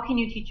 How can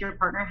you teach your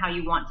partner how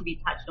you want to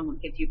be touched and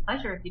what gives you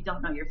pleasure if you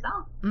don't know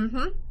yourself?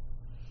 Mm-hmm.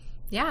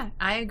 Yeah,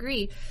 I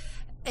agree.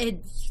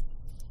 It's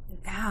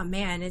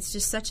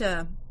just such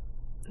a,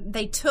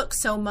 they took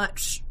so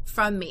much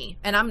from me,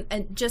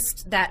 and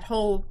just that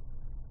whole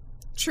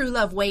true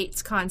love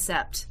waits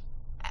concept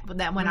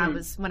that when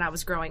I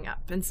was growing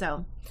up. And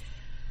so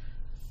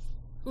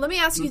let me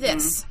ask you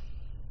this.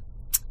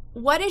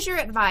 What is your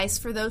advice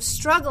for those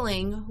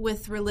struggling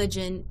with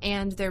religion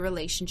and their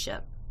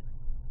relationship?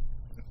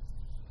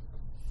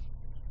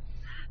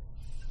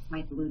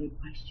 My loaded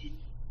question.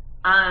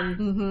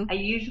 I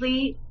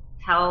usually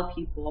tell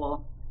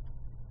people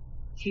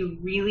to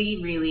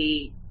really,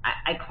 really,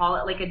 I call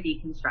it like a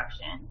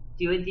deconstruction.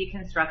 Do a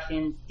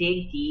deconstruction,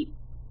 dig deep,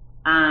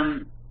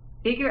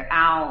 figure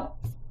out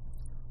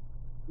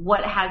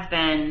what has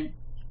been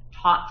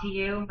taught to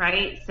you,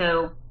 right?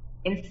 So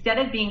instead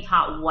of being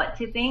taught what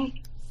to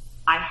think,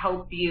 when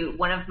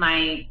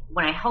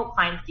I help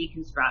clients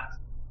deconstruct,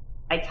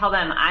 I tell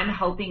them, I'm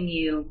helping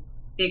you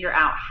figure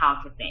out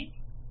how to think,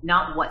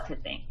 not what to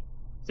think.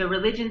 So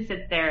religion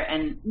sits there,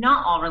 and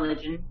not all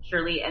religion,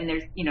 surely, and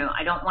there's,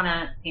 I don't want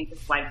to paint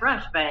this wide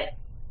brush, but,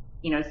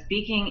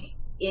 speaking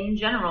in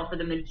general, for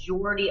the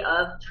majority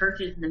of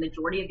churches and the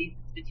majority of these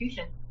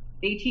institutions,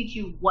 they teach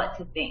you what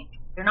to think.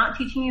 They're not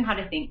teaching you how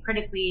to think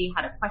critically,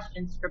 how to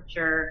question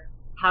scripture,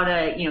 how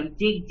to,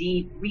 dig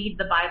deep, read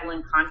the Bible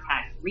in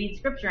context, read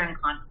scripture in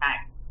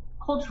context,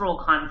 cultural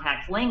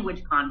context,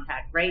 language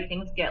context, right?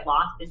 Things get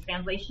lost in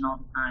translation all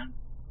the time.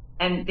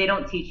 And they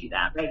don't teach you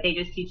that, right? They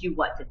just teach you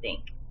what to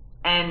think.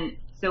 And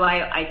so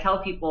I tell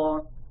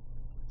people,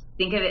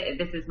 think of it,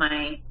 this is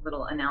my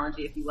little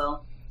analogy, if you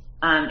will.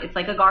 It's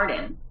like a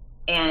garden.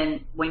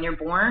 And when you're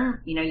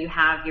born, you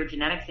have your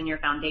genetics and your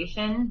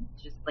foundation,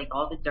 just like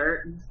all the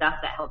dirt and stuff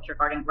that helps your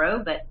garden grow.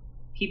 But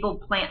people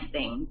plant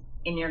things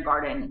in your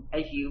garden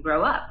as you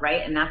grow up,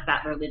 right? And that's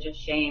that religious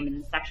shame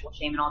and the sexual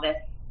shame and all this.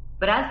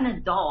 But as an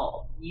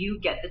adult, you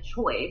get the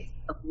choice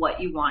of what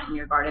you want in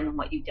your garden and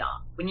what you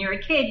don't. When you're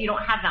a kid, you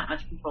don't have that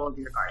much control over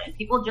your garden.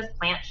 People just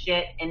plant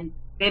shit and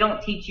they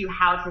don't teach you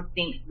how to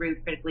think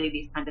through critically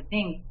these kinds of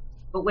things.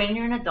 But when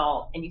you're an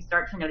adult and you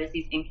start to notice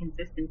these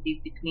inconsistencies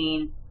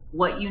between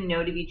what you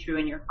know to be true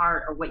in your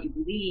heart or what you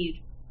believe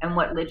and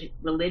what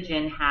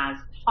religion has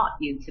taught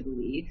you to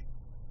believe,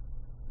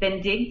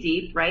 then dig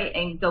deep, right?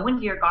 And go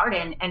into your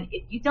garden. And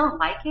if you don't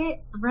like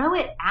it, throw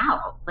it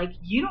out. Like,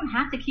 you don't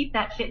have to keep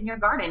that shit in your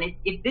garden.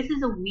 If this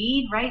is a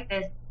weed, right?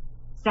 This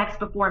sex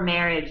before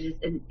marriage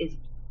is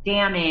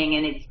damning,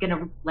 and it's going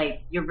to,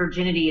 like, your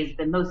virginity is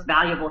the most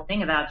valuable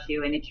thing about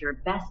you. And it's your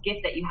best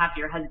gift that you have to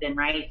your husband,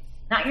 right?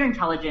 Not your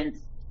intelligence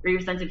or your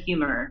sense of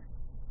humor,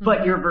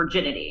 but your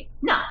virginity.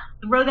 No,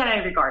 throw that out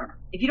of your garden.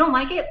 If you don't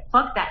like it,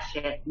 fuck that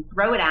shit and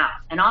throw it out.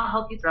 And I'll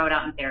help you throw it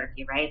out in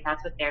therapy, right?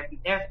 That's what therapy's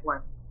there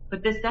for.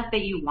 But the stuff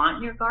that you want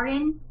in your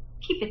garden,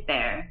 keep it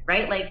there,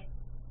 right? Like,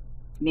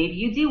 maybe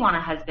you do want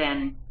a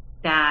husband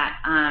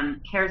that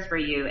cares for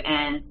you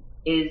and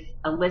is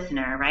a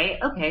listener, right?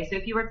 Okay, so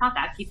if you were taught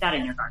that, keep that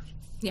in your garden.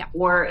 Yeah.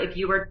 Or if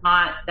you were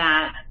taught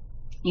that,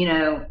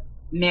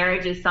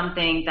 marriage is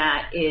something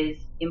that is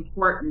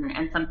important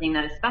and something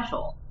that is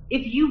special.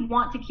 If you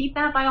want to keep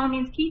that, by all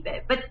means, keep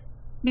it. But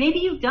maybe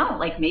you don't.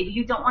 Like, maybe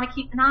you don't want to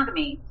keep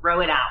monogamy.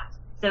 Throw it out.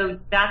 So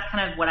that's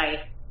kind of what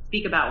I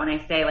speak about when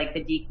I say, like,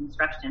 the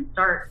deconstruction.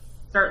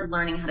 Start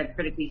learning how to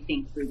critically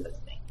think through those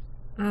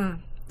things.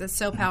 That's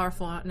so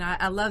powerful. And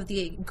I love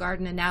the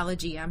garden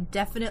analogy. I'm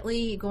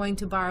definitely going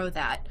to borrow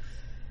that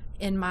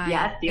in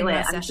my steal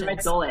it. Sessions. I'm sure I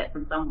stole it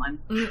from someone.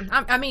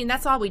 I mean,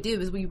 that's all we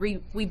do is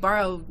we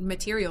borrow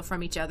material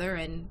from each other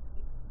and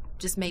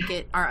just make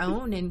it our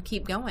own and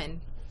keep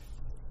going.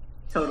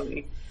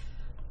 Totally.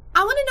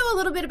 I want to know a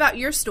little bit about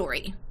your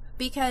story,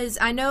 because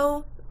I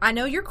know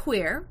you're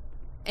queer,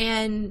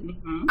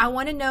 and I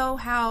want to know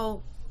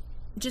how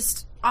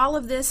just all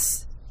of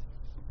this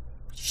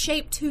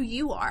shaped who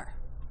you are.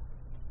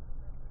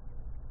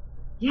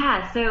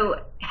 Yeah,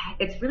 so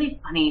it's really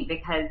funny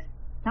because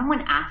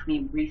someone asked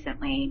me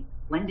recently,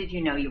 when did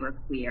you know you were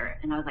queer?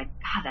 And I was like,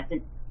 God, that's a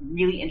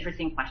really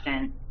interesting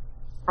question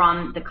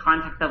from the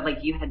context of, like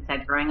you had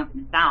said, growing up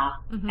in the South.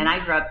 And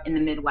I grew up in the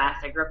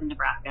Midwest. I grew up in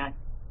Nebraska.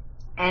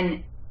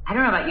 And I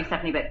don't know about you,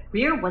 Stephanie, but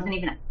queer wasn't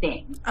even a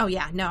thing. Oh,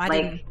 yeah. No, I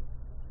didn't.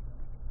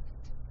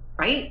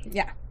 Right?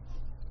 Yeah.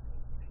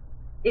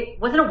 It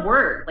wasn't a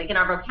word, like, in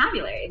our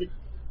vocabulary.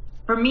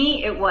 For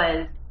me, it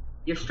was,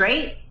 you're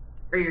straight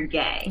or you're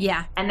gay.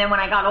 Yeah. And then when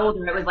I got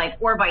older, it was like,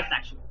 or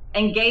bisexual.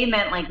 And gay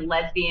meant, like,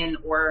 lesbian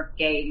or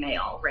gay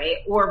male, right?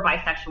 Or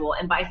bisexual.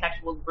 And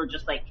bisexuals were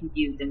just, like,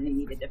 confused and they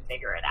needed to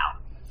figure it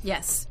out.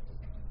 Yes.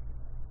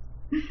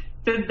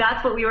 So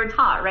that's what we were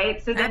taught,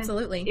 right? So then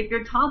Absolutely. If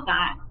you're taught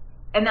that,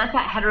 and that's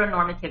that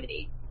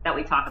heteronormativity that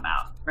we talk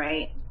about,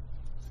 right?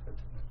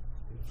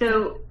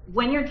 So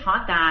when you're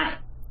taught that,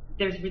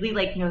 there's really,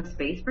 like, no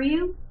space for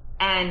you.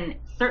 And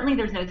certainly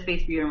there's no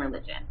space for you in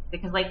religion.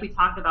 Because, like we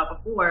talked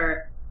about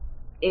before,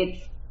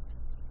 if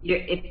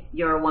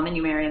you're a woman,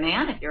 you marry a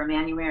man. If you're a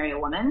man, you marry a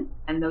woman.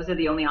 And those are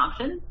the only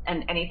options.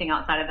 And anything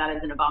outside of that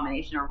is an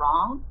abomination or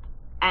wrong.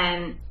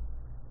 And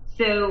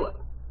so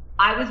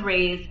I was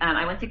raised,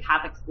 I went to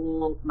Catholic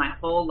school my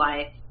whole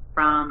life,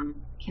 from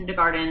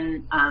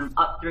kindergarten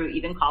up through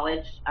even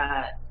college.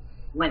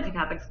 Went to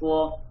Catholic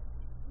school,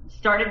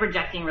 started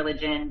rejecting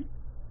religion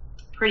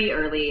pretty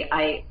early.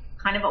 I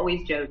kind of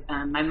always joke,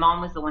 my mom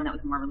was the one that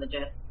was more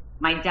religious.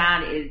 My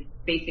dad is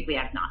basically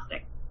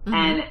agnostic.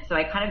 And so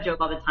I kind of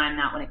joke all the time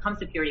that when it comes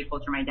to purity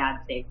culture, my dad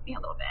saved me a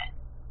little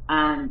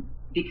bit,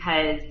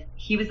 because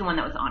he was the one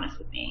that was honest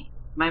with me.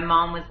 My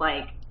mom was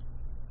like,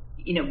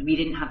 we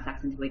didn't have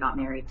sex until we got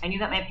married. I knew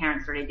that my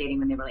parents started dating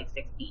when they were, like,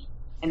 16,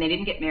 and they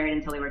didn't get married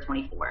until they were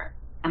 24.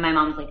 And my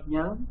mom was like,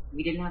 no,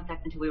 we didn't have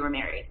sex until we were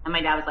married. And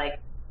my dad was like,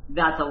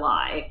 that's a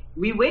lie.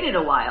 We waited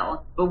a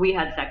while, but we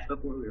had sex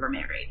before we were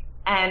married.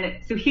 And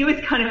so he was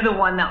kind of the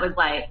one that was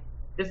like,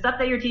 the stuff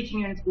that you're teaching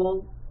you in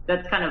school,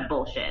 that's kind of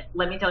bullshit.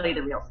 Let me tell you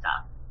the real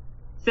stuff.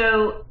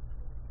 So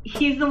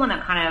he's the one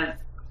that kind of,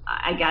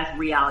 I guess,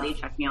 reality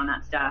checked me on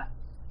that stuff.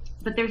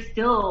 But there's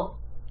still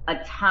a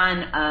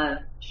ton of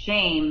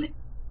shame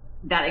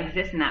that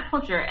exists in that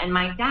culture. And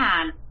my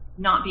dad,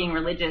 not being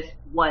religious,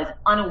 was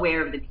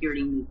unaware of the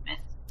purity movement.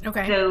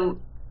 Okay. So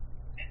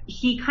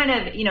he kind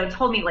of,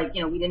 told me like,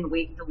 we didn't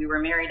wait until we were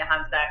married to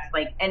have sex.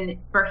 Like, and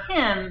for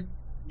him,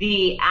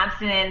 the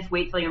abstinence,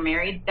 wait till you're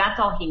married, that's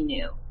all he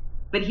knew.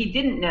 But he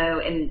didn't know,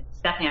 and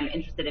Stephanie, I'm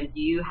interested if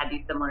you had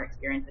these similar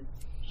experiences.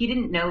 He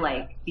didn't know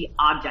like the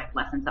object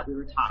lessons that we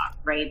were taught,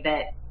 right?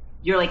 That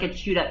you're like a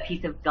chewed up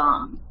piece of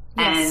gum.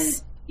 Yes.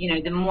 And,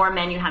 the more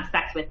men you have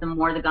sex with, the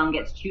more the gum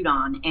gets chewed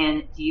on.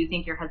 And do you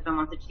think your husband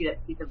wants to chew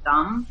that piece of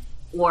gum?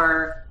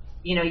 Or,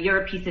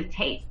 you're a piece of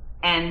tape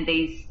and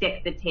they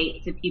stick the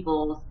tape to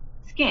people's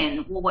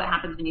skin. Well, what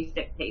happens when you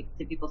stick tape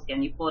to people's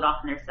skin? You pull it off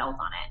and there's cells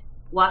on it.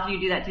 Well, after you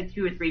do that to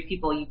 2 or 3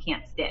 people, you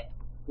can't stick.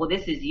 Well,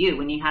 this is you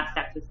when you have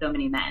sex with so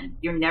many men.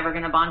 You're never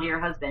going to bond to your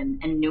husband,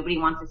 and nobody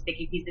wants a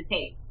sticky piece of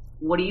tape.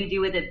 What do you do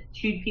with a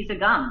chewed piece of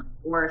gum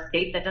or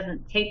tape that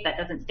doesn't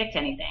stick to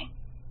anything?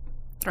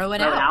 Throw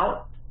it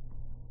out.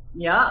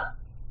 Yeah.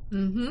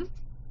 Mm-hmm.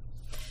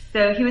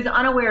 So he was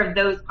unaware of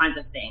those kinds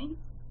of things.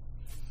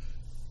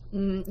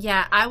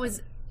 Yeah, I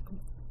was,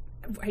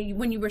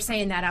 when you were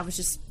saying that, I was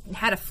just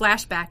had a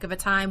flashback of a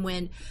time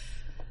when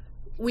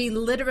we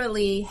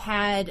literally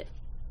had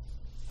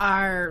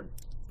our,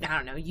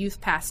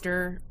 youth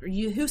pastor,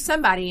 who's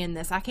somebody in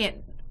this, I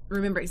can't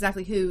remember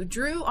exactly who,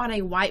 drew on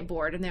a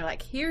whiteboard, and they're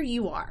like, here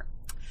you are.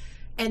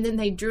 And then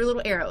they drew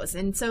little arrows.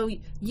 And so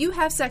you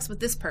have sex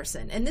with this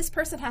person, and this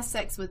person has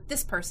sex with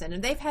this person,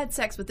 and they've had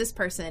sex with this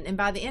person. And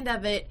by the end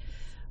of it,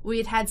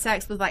 we had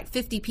sex with like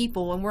 50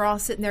 people, and we're all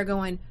sitting there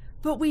going,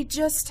 but we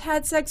just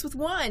had sex with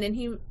one.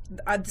 And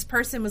this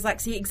person was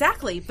like, see,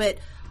 exactly. But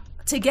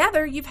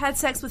together you've had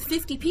sex with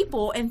 50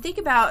 people, and think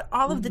about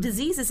all of the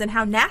diseases and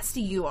how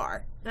nasty you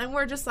are. And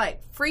we're just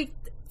like freaked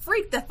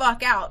the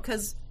fuck out,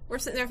 because we're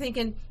sitting there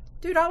thinking,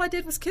 dude, all I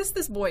did was kiss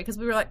this boy, because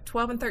we were like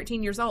 12 and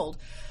 13 years old.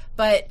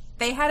 But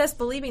they had us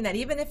believing that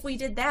even if we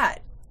did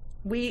that,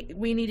 we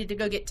needed to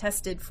go get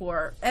tested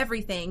for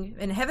everything.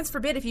 And heavens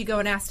forbid if you go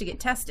and ask to get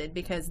tested,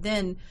 because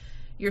then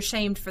you're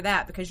shamed for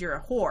that because you're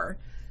a whore.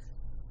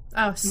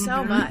 Oh,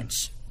 so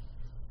much.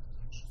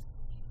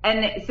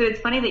 And so it's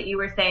funny that you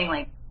were saying,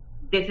 like,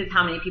 this is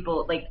how many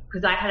people, like,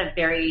 because I had a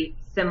very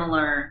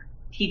similar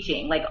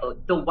teaching, like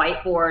the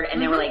whiteboard, and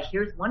they were like,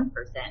 here's one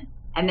person.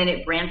 And then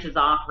it branches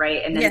off,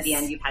 right? And then at the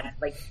end, you've had,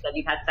 like you said,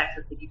 you've had sex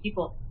with 50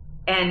 people.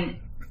 And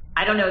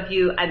I don't know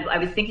if I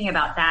was thinking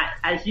about that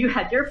as you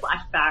had your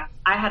flashback.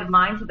 I had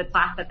mine to the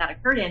class that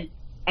occurred in.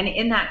 And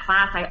in that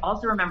class, I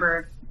also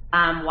remember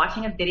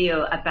watching a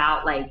video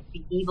about like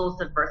the evils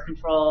of birth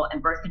control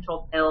and birth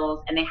control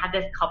pills. And they had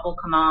this couple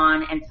come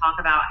on and talk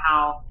about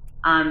how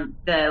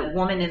the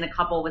woman in the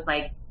couple was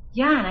like,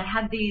 yeah, and I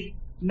had these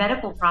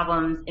medical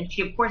problems. And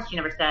she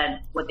never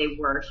said what they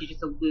were. She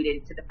just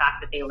alluded to the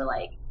fact that they were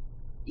like,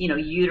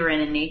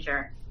 uterine in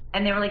nature.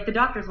 And they were like, the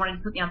doctors wanted to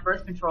put me on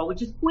birth control,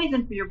 which is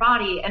poison for your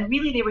body. And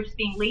really, they were just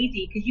being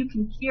lazy, because you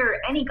can cure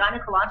any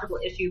gynecological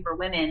issue for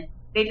women.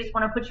 They just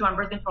want to put you on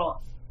birth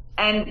control.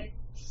 And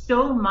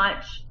so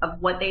much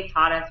of what they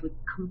taught us was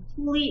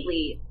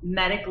completely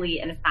medically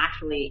and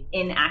factually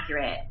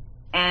inaccurate.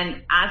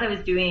 And as I was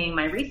doing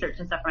my research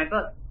and stuff for my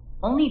book,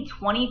 only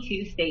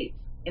 22 states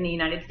in the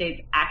United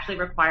States actually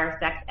require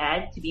sex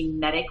ed to be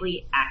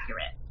medically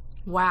accurate.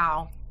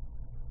 Wow.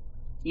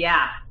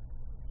 Yeah.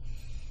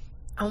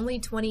 Only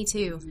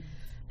 22.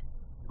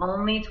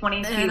 Only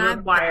 22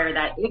 require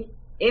that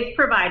if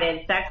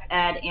provided, sex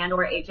ed and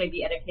or HIV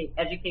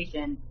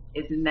education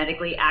is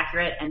medically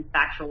accurate and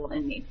factual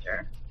in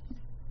nature.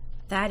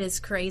 That is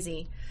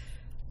crazy.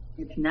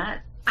 It's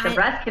nuts. The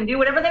rest can do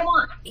whatever they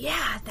want.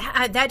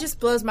 Yeah, that just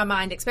blows my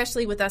mind,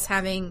 especially with us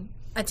having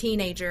a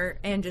teenager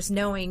and just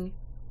knowing.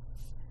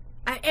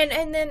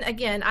 And then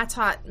again, I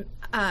taught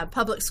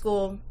public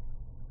school,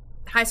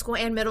 high school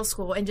and middle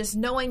school, and just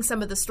knowing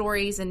some of the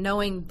stories and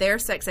knowing their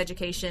sex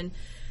education,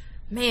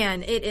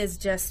 man, it is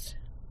just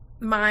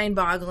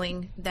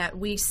mind-boggling that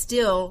we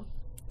still,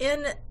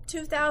 in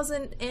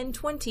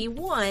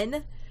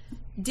 2021,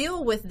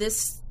 deal with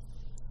this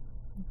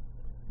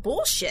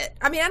bullshit.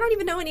 I mean, I don't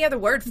even know any other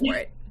word for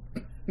it.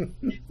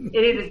 It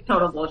is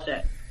total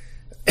bullshit.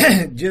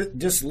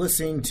 Just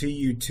listening to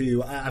you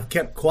two, I've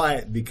kept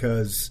quiet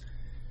because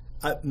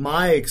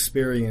my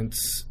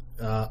experience,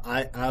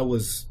 I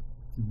was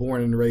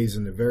born and raised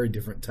in a very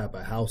different type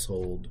of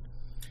household,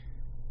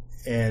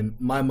 and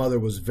my mother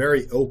was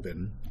very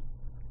open,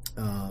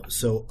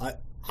 so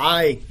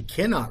I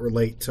cannot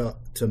relate to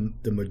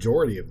the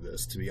majority of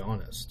this, to be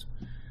honest.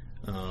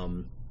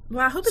 Well,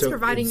 I hope it's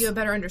providing you a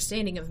better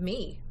understanding of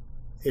me.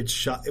 It's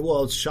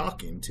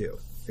shocking too.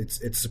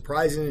 It's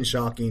surprising and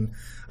shocking.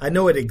 I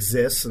know it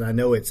exists and I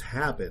know it's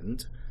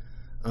happened,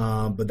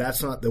 but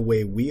that's not the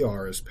way we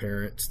are as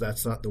parents.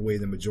 That's not the way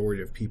the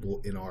majority of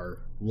people in our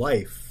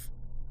life,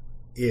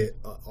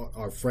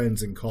 our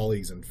friends and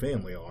colleagues and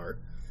family are.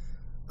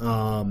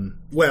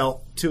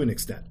 Well, to an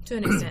extent. To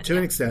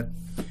an extent.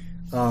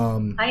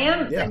 I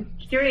am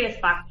curious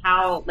about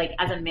how, like,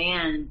 as a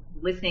man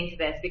listening to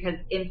this, because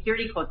in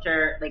purity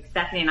culture, like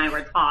Stephanie and I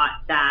were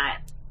taught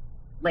that,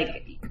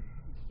 like,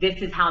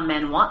 this is how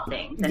men want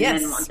things, and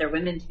men want their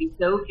women to be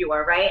so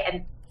pure, right?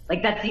 And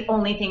like that's the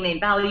only thing they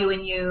value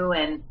in you.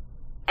 And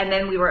And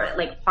then we were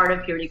like, part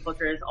of purity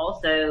culture is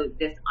also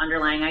this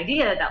underlying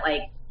idea that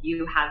like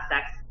you have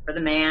sex for the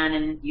man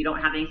and you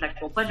don't have any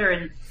sexual pleasure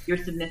and you're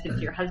submissive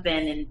to your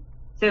husband. And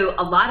so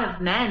a lot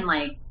of men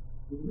like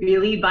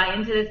really buy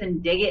into this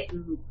and dig it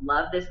and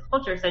love this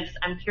culture. So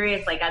I'm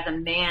curious, like as a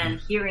man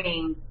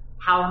hearing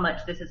how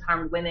much this has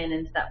harmed women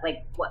and stuff,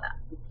 like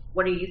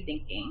what are you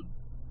thinking?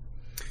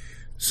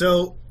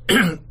 So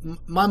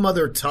my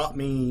mother taught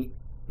me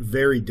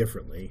very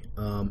differently.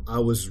 I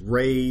was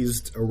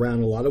raised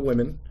around a lot of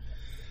women.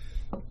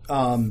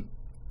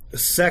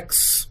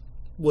 Sex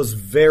was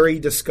very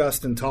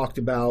discussed and talked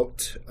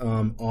about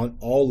on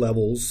all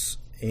levels.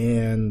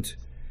 And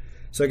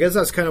so I guess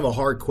that's kind of a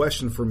hard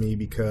question for me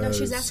because... No,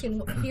 she's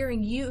asking,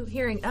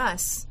 hearing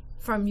us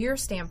from your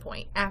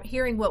standpoint,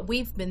 hearing what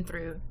we've been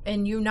through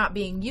and you not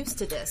being used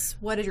to this.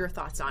 What are your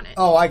thoughts on it?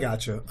 Oh, I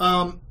gotcha.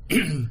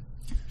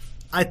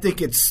 I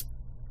think it's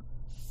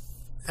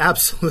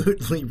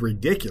absolutely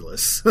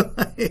ridiculous.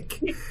 Like,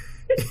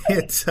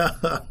 it's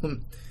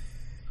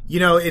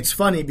it's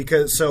funny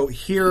because so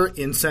here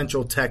in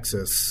Central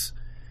Texas,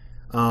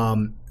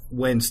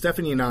 when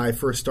Stephanie and I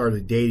first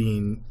started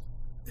dating,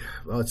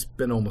 well, it's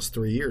been almost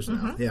 3 years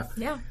now.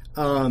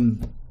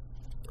 Mm-hmm.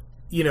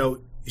 Yeah.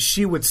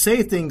 She would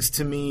say things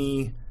to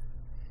me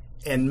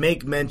and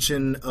make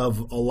mention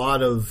of a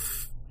lot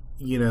of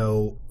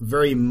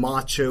very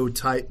macho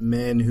type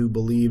men who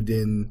believed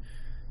in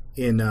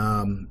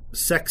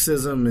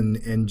sexism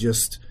and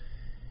just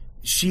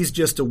she's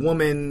just a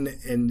woman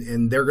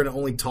and they're going to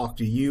only talk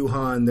to you,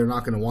 hon. They're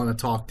not going to want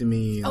to talk to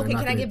me. Okay,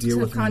 can I give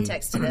some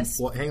context to this?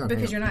 Well, hang on,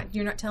 because you're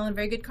not telling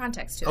very good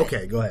context to it.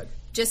 Okay, go ahead.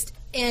 Just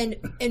and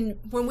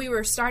when we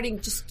were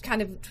starting, just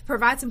kind of to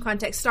provide some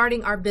context,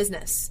 starting our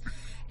business,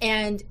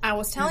 and I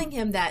was telling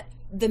him that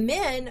the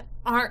men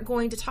aren't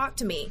going to talk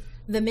to me.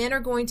 The men are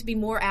going to be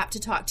more apt to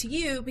talk to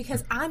you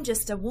because I'm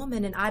just a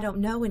woman and I don't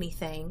know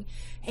anything,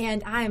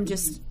 and I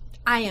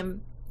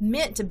am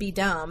meant to be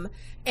dumb.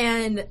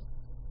 And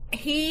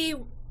he,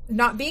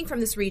 not being from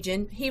this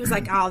region, he was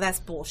like, "Oh, that's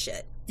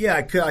bullshit." Yeah,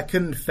 I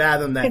couldn't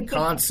fathom that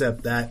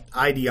concept, that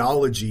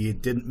ideology.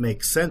 It didn't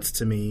make sense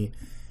to me.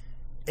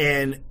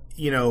 And,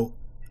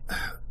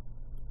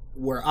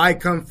 where I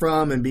come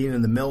from and being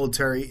in the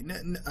military,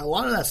 a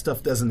lot of that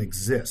stuff doesn't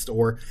exist.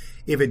 Or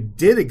if it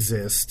did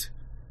exist,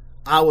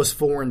 I was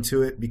foreign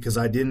to it because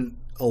I didn't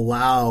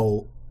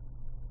allow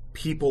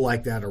people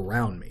like that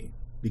around me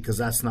because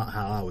that's not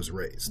how I was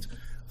raised.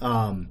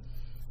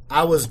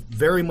 I was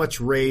very much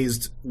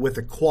raised with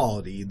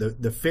equality.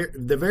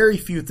 The very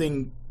few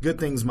good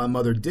things my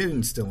mother did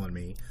instill in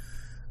me,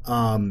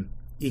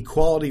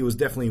 equality was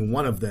definitely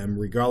one of them,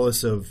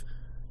 regardless of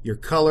your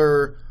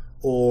color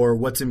or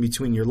what's in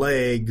between your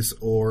legs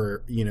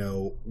or,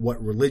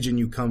 what religion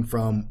you come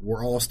from.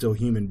 We're all still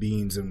human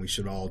beings and we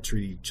should all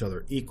treat each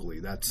other equally.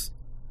 That's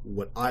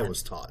what I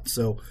was taught.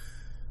 So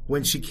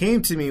when she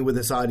came to me with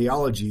this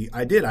ideology,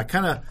 I did. I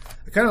kind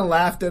of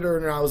laughed at her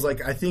and I was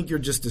like, I think you're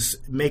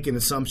just making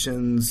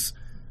assumptions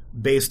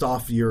based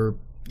off your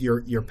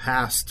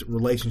past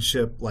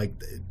relationship. Like,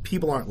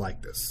 people aren't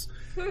like this.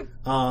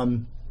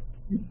 And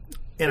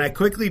I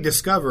quickly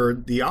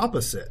discovered the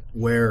opposite,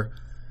 where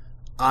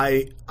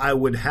I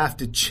would have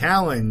to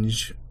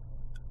challenge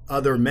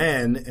other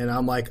men, and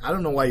I'm like, I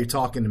don't know why you're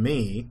talking to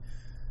me.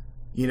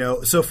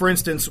 So for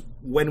instance,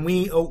 when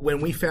we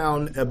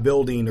found a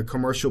building, a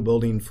commercial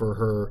building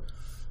for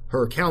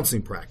her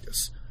counseling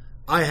practice,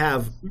 I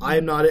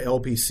am not an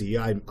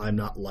LPC. I'm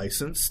not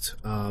licensed.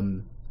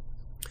 I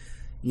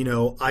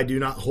do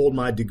not hold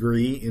my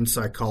degree in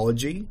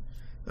psychology.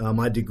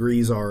 My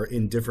degrees are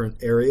in different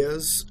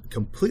areas,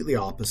 completely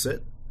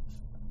opposite.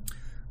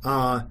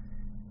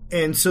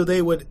 And so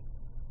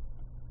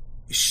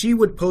she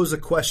would pose a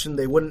question,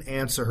 they wouldn't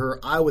answer her.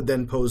 I would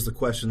then pose the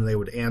question, they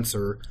would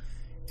answer.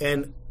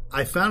 And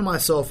I found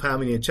myself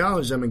having to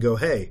challenge them and go,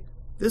 hey,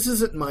 this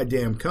isn't my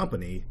damn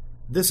company.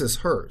 This is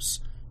hers.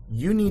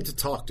 You need to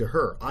talk to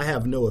her. I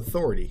have no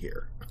authority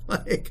here.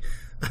 Like,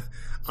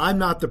 I'm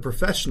not the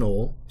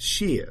professional.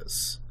 She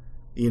is.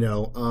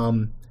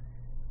 And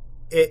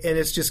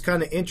it's just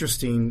kind of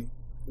interesting.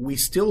 We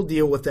still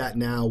deal with that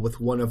now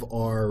with one of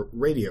our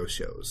radio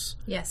shows.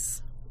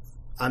 Yes.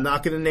 I'm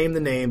not going to name the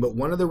name, but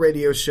one of the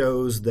radio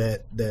shows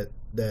that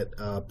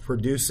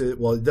produces,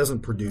 well, it doesn't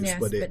produce, yes,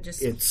 but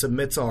it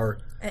submits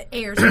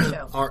airs our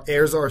show.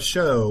 Our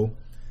show.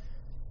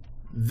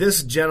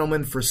 This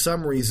gentleman, for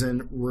some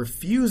reason,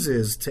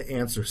 refuses to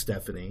answer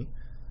Stephanie,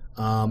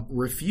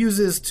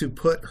 refuses to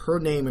put her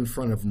name in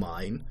front of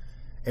mine.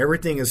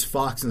 Everything is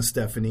Fox and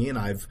Stephanie, and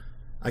I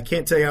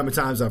can't tell you how many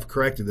times I've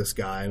corrected this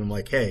guy, and I'm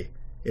like, hey,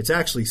 it's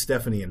actually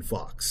Stephanie and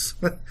Fox.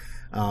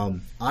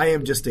 I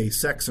am just a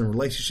sex and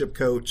relationship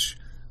coach.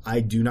 I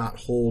do not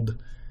hold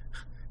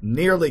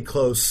nearly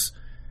close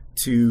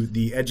to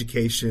the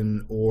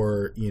education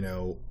or,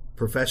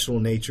 professional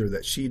nature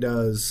that she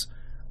does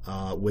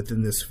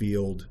within this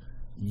field.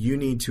 You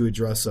need to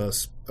address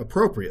us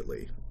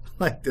appropriately.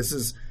 Like, it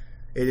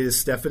is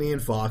Stephanie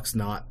and Fox,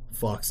 not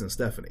Fox and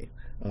Stephanie.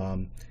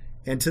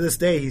 And to this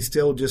day, he's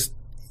still just,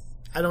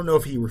 I don't know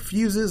if he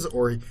refuses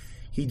or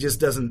he just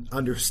doesn't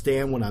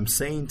understand what I'm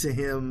saying to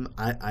him.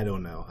 I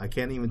don't know. I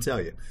can't even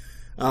tell you.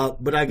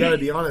 But I got to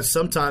be honest,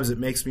 sometimes it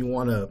makes me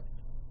want to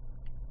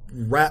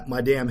wrap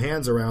my damn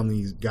hands around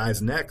these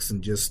guys' necks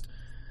and just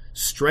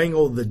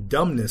strangle the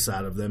dumbness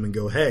out of them and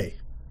go, hey,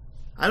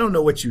 I don't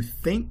know what you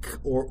think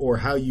or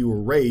how you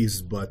were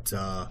raised, but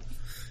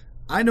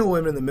I know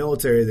women in the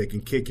military that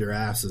can kick your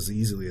ass as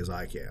easily as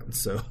I can.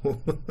 So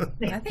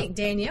I think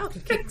Danielle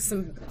could kick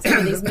some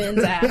of these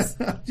men's ass.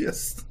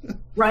 Just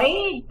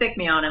right? Stick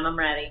me on him. I'm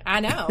ready. I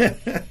know.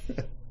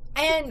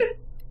 And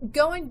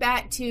going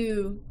back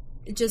to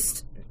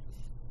just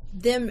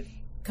them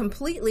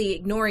completely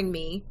ignoring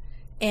me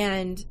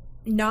and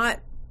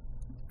not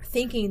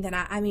thinking that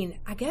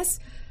I guess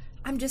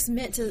I'm just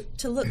meant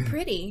to look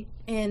pretty,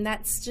 and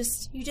that's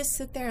just, you just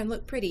sit there and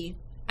look pretty.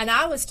 And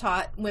I was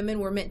taught women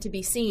were meant to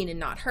be seen and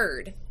not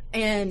heard.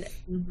 And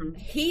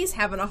he's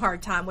having a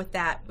hard time with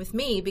that with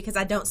me because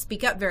I don't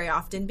speak up very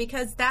often,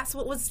 because that's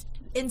what was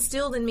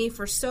instilled in me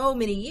for so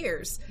many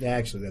years. Yeah,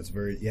 actually, that's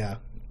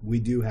we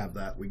do have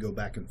that. We go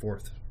back and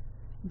forth.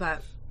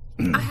 But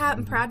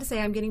I'm proud to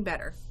say I'm getting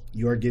better.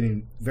 You are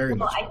getting very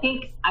much better. I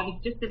think I was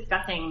just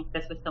discussing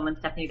this with someone,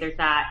 Stephanie. There's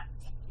that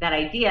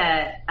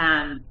idea,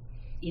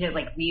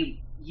 like we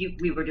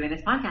were doing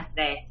this podcast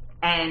today,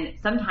 and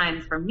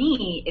sometimes for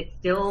me, it's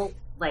still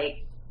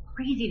like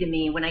crazy to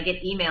me when I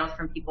get emails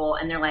from people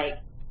and they're like,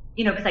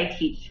 because I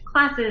teach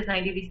classes and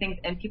I do these things,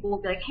 and people will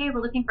be like, hey,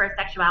 we're looking for a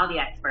sexuality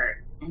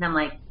expert. And I'm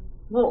like,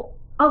 well,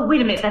 oh, wait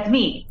a minute, that's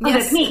me. Oh,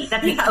 yes. That's me.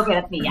 That's me. Okay,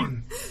 that's me, yeah.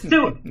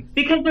 So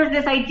because there's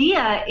this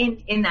idea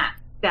in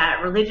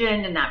that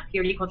religion and that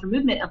purity culture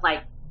movement of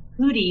like,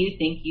 who do you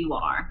think you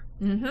are?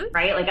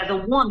 Right? Like as a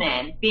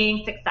woman,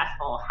 being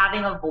successful,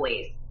 having a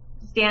voice,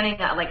 standing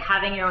up, like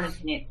having your own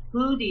opinion,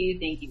 who do you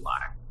think you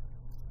are?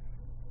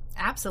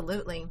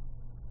 Absolutely.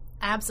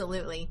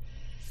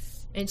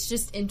 It's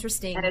just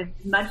interesting. And as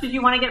much as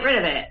you want to get rid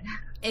of it,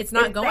 it's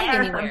not going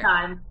anywhere.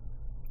 Sometimes.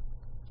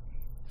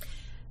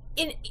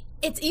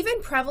 It's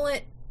even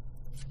prevalent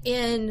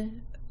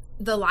in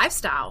the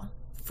lifestyle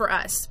for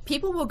us.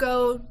 People will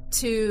go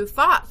to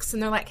Fox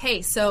and they're like,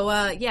 hey, so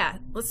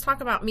let's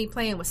talk about me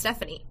playing with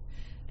Stephanie.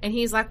 And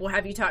he's like, well,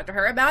 have you talked to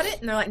her about it?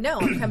 And they're like, no,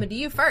 I'm coming to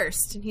you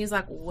first. And he's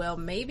like, well,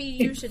 maybe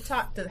you should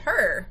talk to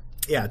her.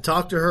 Yeah,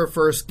 talk to her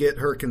first, get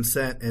her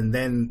consent, and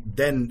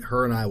then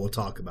her and I will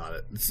talk about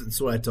it.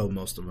 It's what I told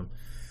most of them.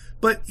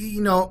 But,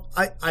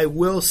 I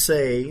will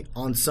say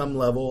on some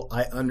level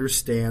I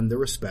understand the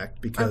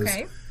respect, because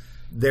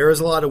there is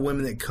a lot of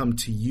women that come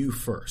to you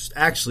first.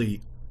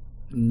 Actually,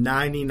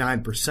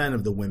 99%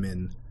 of the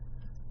women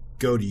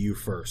go to you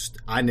first.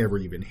 I never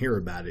even hear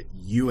about it.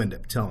 You end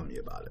up telling me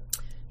about it.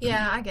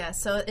 Yeah, I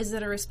guess. So is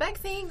it a respect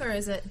thing, or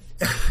is it?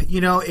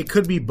 It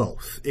could be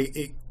both.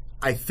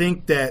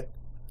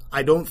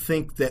 I don't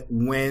think that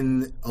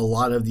when a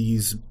lot of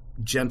these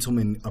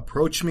gentlemen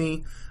approach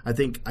me, I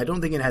don't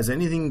think it has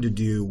anything to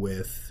do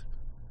with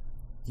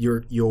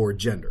your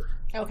gender.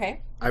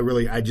 Okay.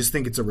 I just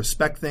think it's a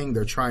respect thing.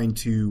 They're trying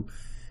to,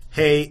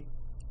 hey,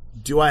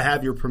 do I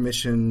have your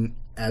permission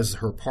as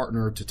her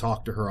partner to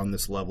talk to her on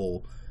this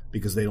level,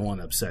 because they don't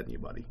want to upset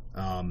anybody.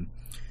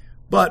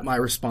 But my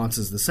response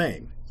is the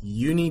same.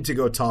 You need to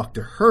go talk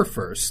to her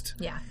first.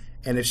 Yeah.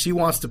 And if she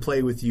wants to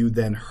play with you,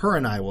 then her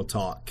and I will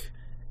talk.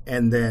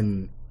 And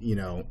then,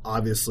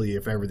 obviously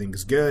if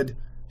everything's good,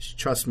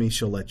 trust me,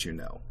 she'll let you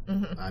know.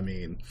 I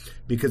mean,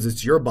 because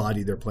it's your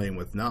body they're playing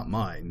with, not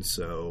mine.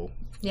 So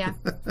yeah.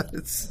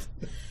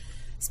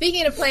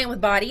 Speaking of playing with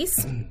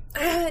bodies,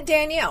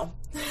 Danielle.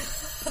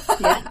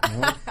 Yeah.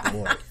 Oh,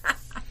 boy.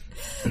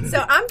 So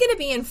I'm going to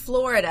be in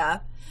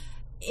Florida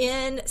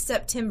in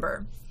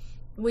September.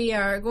 We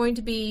are going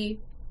to be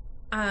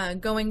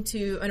going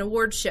to an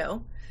award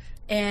show,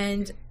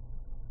 and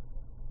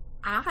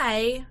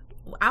I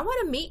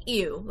want to meet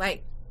you.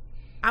 Like,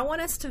 I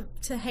want us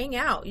to hang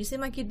out. You seem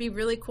like you'd be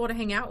really cool to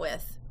hang out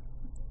with.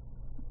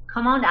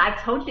 Come on down. I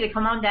told you to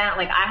come on down.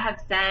 Like, I have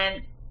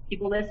sent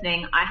people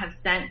listening, I have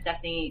sent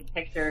Stephanie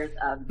pictures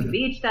of the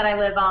beach that I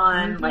live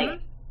on. Like,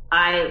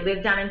 I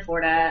live down in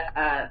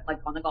Florida, like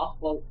on the Gulf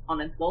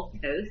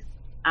Coast.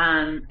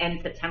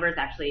 And September is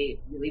actually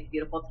a really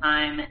beautiful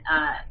time.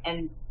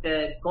 And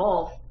the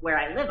Gulf, where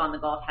I live on the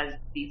Gulf, has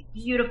these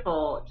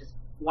beautiful, just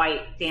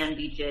white sand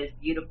beaches,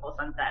 beautiful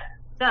sunsets.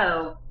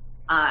 So,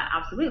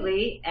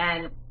 absolutely.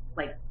 And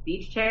like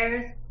beach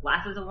chairs,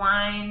 glasses of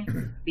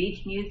wine,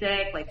 beach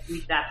music, like we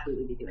should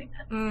absolutely be doing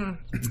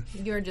this.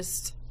 You're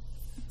just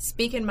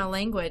speaking my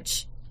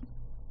language.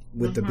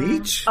 With the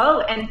beach?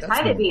 Oh, and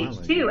private beach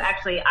too.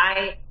 Actually,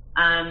 I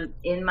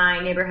in my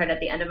neighborhood, at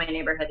the end of my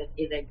neighborhood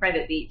is a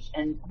private beach,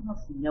 and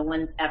almost no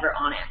one's ever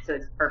on it, so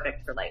it's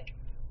perfect for like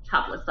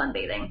topless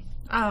sunbathing.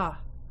 Oh,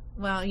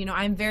 well,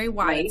 I'm very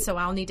white, right? So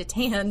I'll need a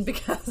tan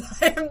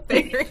because I am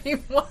very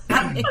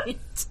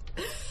white.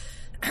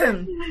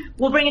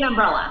 We'll bring an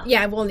umbrella.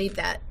 Yeah, we'll need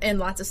that, and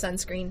lots of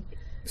sunscreen.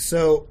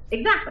 So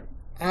exactly.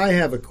 I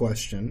have a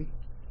question.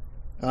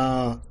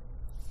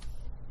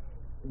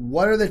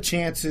 What are the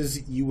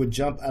chances you would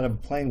jump out of a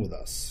plane with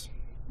us?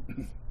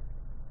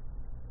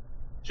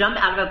 jump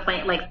out of a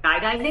plane, like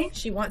skydiving?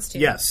 She wants to.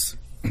 Yes.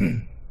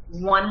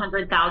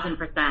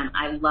 100,000%.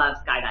 I love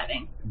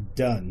skydiving.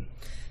 Done.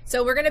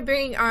 So we're going to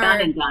bring our...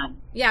 Done and done.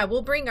 Yeah,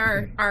 we'll bring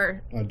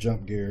our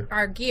jump gear.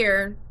 Our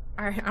gear.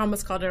 I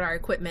almost called it our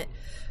equipment,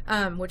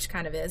 which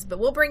kind of is. But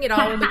we'll bring it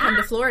all when we come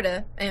to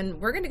Florida, and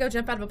we're going to go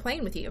jump out of a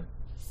plane with you.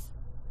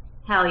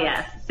 Hell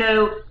yes.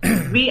 So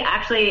we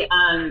actually,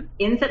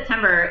 in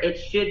September,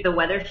 the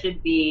weather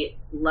should be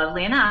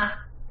lovely enough.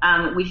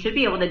 We should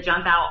be able to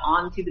jump out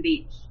onto the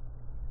beach.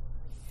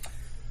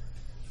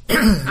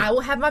 I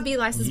will have my B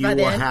license by then.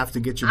 You will have to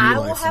get your B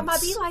license. I will have my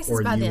B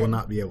license by then. Or you will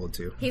not be able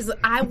to.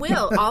 I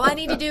will. All I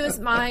need to do is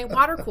my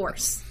water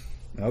course.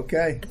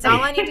 Okay. That's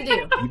all I need to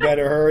do. You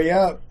better hurry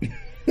up.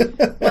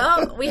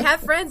 Well, we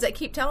have friends that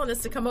keep telling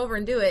us to come over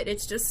and do it.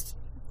 It's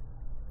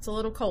a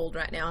little cold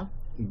right now.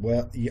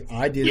 Well,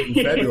 I did it in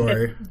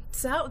February.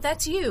 So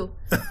that's you.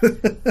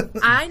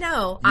 I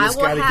know. You just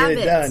I will have get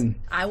it done.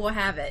 I will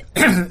have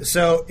it.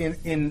 So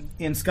in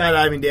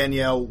skydiving,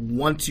 Danielle,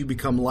 once you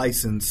become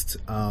licensed,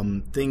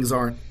 things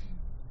aren't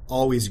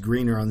always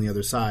greener on the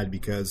other side,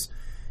 because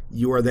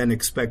you are then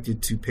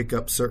expected to pick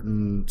up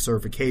certain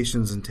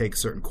certifications and take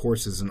certain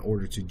courses in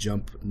order to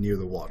jump near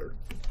the water.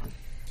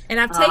 And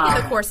I've taken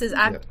the courses.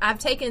 I've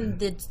taken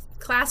the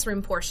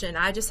classroom portion.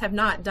 I just have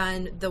not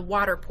done the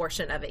water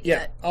portion of it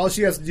yet. All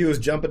she has to do is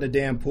jump in the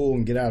damn pool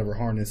and get out of her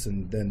harness,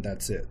 and then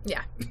that's it.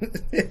 Yeah.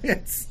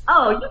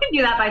 Oh, you can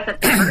do that by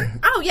September.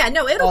 Oh, yeah.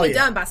 No, it'll be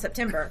done by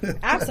September.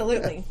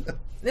 Absolutely.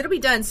 It'll be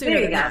done sooner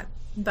than that.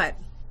 But,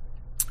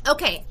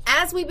 okay,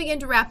 as we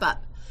begin to wrap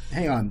up.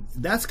 Hang on.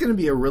 That's going to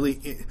be a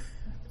really...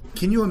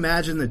 Can you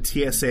imagine the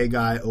TSA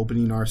guy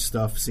opening our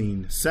stuff,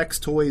 seeing sex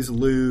toys,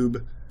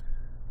 lube,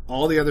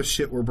 all the other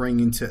shit we're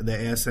bringing to the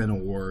ASN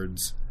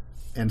Awards,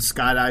 and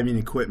skydiving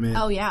equipment,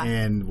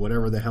 and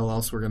whatever the hell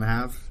else we're going to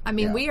have? I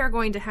mean, we are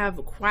going to have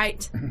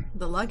quite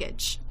the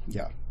luggage.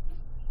 Yeah.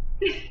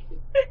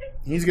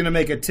 He's going to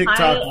make a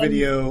TikTok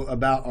video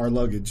about our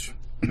luggage.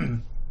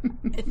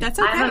 That's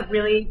okay. I'm a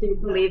really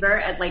big believer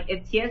at, like,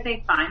 if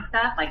TSA finds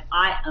stuff, like,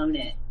 I own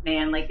it,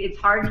 man. Like, it's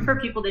hard for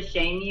people to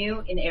shame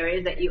you in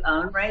areas that you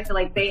own, right? So,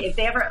 like, if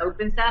they ever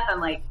open stuff, I'm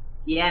like,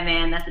 yeah,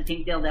 man, that's a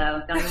pink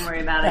dildo. Don't even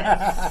worry about it.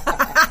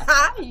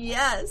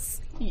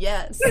 Yes.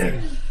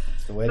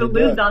 The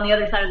lube's on the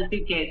other side of the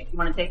suitcase. You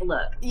want to take a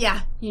look. Yeah,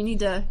 you need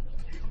to.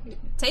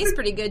 Tastes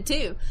pretty good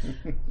too.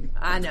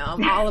 I know.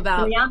 I'm all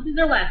about 3 ounces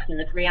or less, and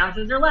the 3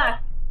 ounces or less.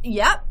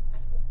 Yep,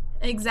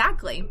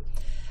 exactly.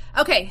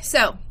 Okay,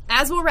 so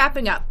as we're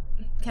wrapping up,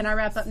 can I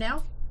wrap up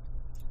now?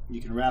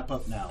 You can wrap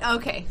up now.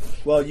 Okay.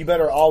 Well, you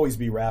better always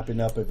be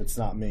wrapping up if it's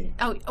not me.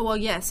 Oh, well,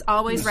 yes.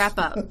 Always wrap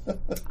up.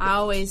 I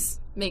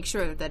always make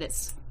sure that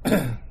it's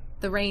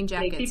the rain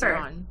jackets are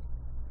on.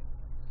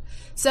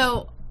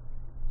 So,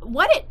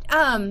 I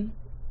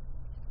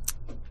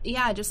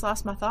just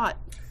lost my thought.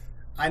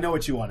 I know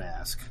what you want to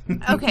ask.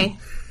 Okay.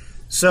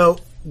 So,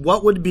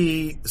 what would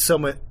be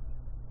some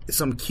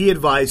key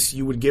advice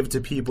you would give to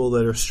people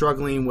that are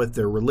struggling with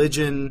their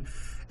religion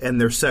and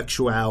their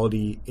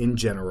sexuality in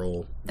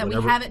general? That we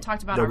haven't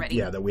talked about already.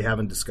 Yeah, that we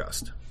haven't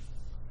discussed.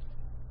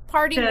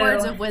 Parting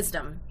words of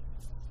wisdom.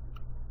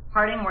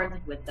 Parting words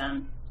of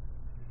wisdom.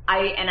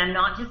 And I'm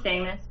not just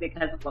saying this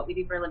because of what we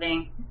do for a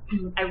living.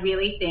 I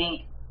really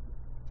think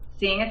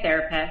seeing a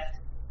therapist,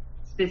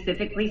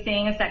 specifically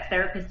seeing a sex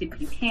therapist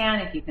if you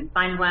can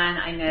find one.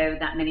 I know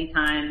that many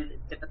times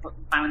it's difficult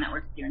to find one that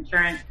works with your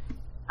insurance.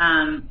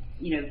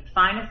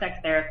 Find a sex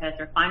therapist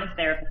or find a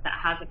therapist that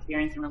has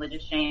experience in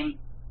religious shame,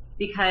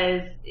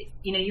 because,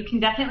 you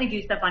can definitely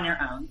do stuff on your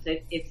own. So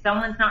if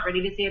someone's not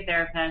ready to see a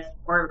therapist,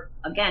 or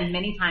again,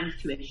 many times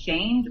too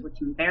ashamed or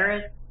too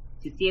embarrassed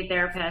to see a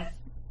therapist,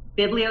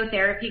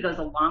 bibliotherapy goes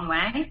a long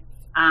way.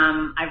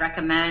 I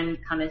recommend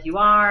Come As You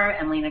Are,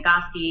 Emily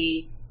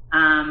Nagoski.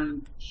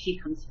 She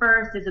Comes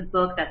First is a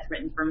book that's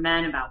written for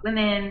men about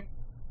women.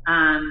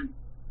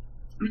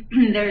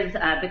 There's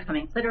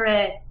Becoming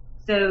Cliterate.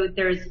 So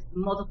there's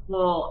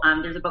multiple,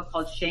 there's a book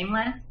called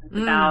Shameless. It's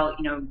about,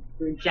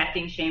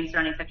 rejecting shame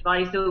surrounding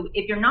sexuality. So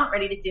if you're not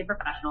ready to see a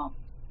professional,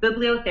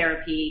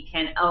 bibliotherapy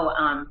can,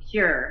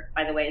 Pure,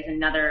 by the way, is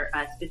another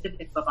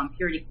specific book on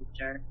purity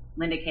culture,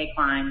 Linda K.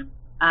 Klein.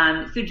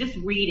 So just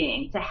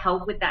reading to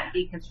help with that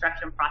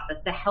deconstruction process,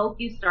 to help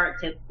you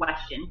start to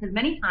question, because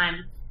many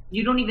times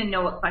you don't even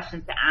know what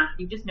questions to ask.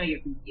 You just know you're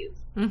confused.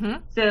 Mm-hmm.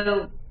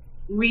 So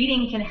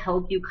reading can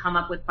help you come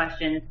up with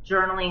questions,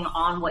 journaling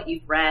on what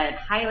you've read,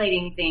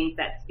 highlighting things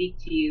that speak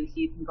to you so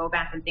you can go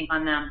back and think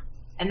on them.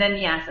 And then,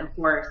 yes, of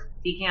course,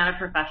 seeking out a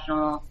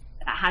professional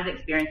that has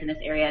experience in this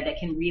area that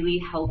can really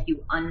help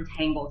you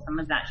untangle some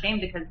of that shame.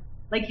 Because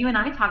like you and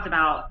I talked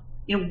about,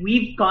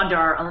 we've gone to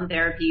our own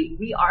therapy.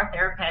 We are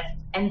therapists,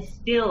 and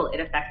still it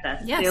affects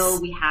us. Yes.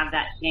 Still we have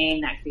that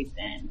shame that creeps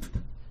in.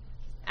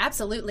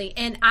 Absolutely.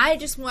 And I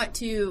just want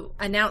to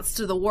announce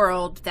to the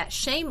world that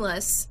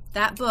Shameless,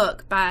 that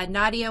book by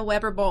Nadia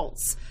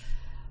Weber-Boltz,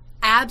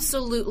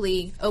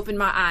 absolutely opened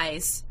my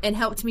eyes and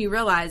helped me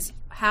realize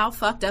how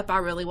fucked up I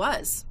really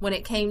was when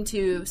it came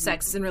to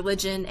sex and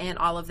religion and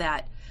all of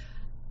that.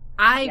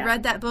 I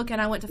read that book and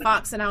I went to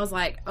Fox and I was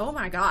like, oh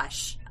my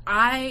gosh,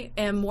 I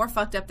am more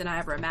fucked up than I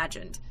ever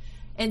imagined.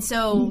 And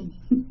so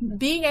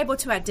being able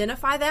to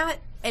identify that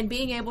and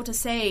being able to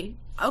say,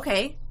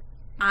 okay,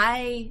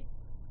 I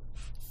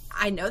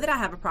know that I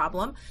have a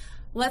problem.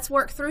 Let's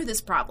work through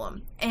this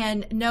problem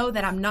and know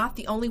that I'm not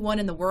the only one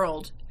in the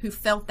world who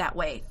felt that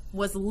way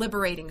was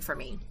liberating for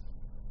me.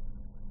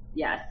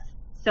 Yes,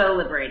 so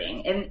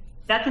liberating. And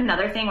that's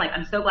another thing, like,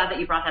 I'm so glad that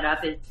you brought that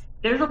up, is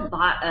there's a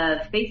lot of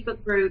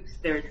Facebook groups,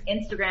 there's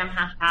Instagram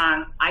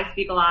hashtags. I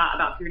speak a lot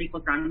about purity,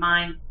 culture, and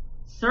mind.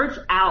 Search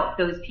out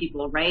those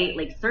people, right?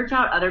 Like, search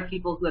out other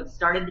people who have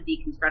started the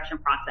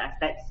deconstruction process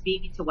that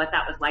speak to what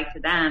that was like to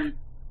them.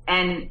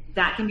 And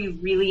that can be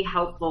really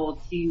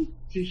helpful to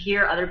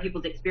hear other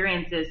people's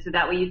experiences, so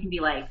that way you can be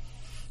like,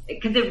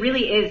 because it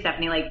really is,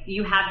 Stephanie, like,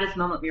 you have this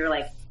moment where you're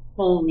like,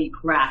 holy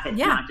crap, it's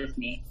not just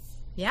me.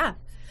 Yeah.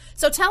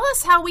 So tell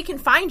us how we can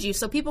find you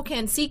so people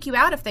can seek you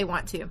out if they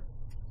want to.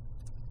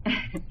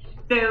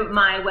 So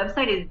my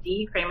website is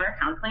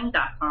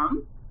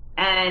dkramercounseling.com,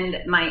 and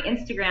my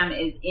Instagram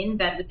is In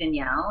Bed with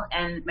Danielle,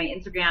 and my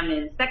Instagram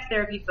is sex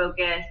therapy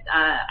focused.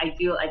 I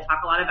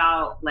talk a lot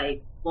about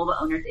like vulva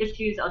owners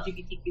issues,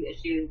 LGBTQ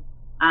issues,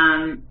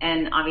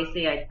 and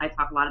obviously I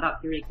talk a lot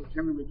about purity, culture,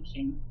 and religious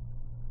shame.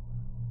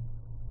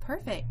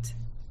 Perfect.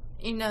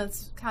 You know,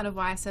 it's kind of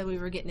why I said we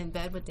were getting in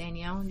bed with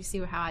Danielle. You see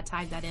how I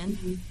tied that in?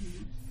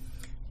 Mm-hmm.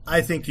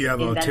 I think you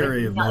have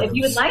ulterior motives. If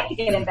you would like to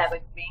get in bed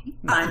with me,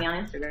 find me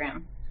on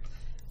Instagram.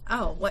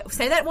 Oh, what,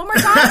 say that one more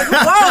time.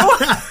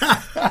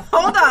 Whoa.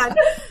 Hold on.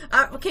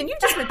 Can you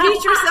just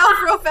repeat yourself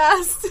real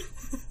fast?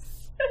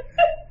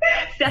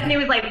 Stephanie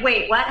was like,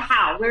 wait, what?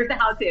 How? Where's the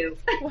how-to?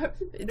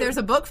 There's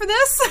a book for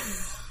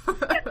this?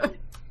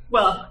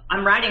 Well,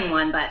 I'm writing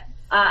one, but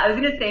I was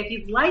going to say, if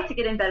you'd like to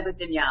get in bed with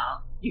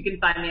Danielle, you can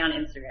find me on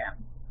Instagram.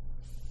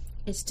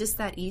 It's just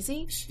that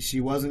easy?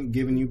 She wasn't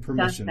giving you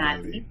permission, Just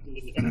that baby.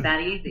 easy. It's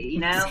that easy, you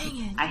know?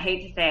 I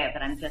hate to say it,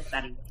 but I'm just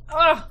that easy.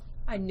 Oh,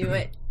 I knew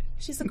it.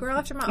 She's a girl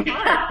after my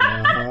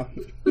heart.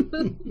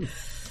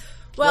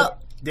 Well,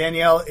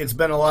 Danielle, it's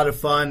been a lot of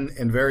fun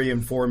and very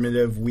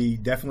informative. We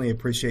definitely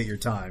appreciate your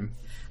time.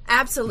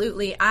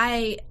 Absolutely.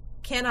 I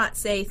cannot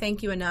say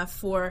thank you enough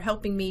for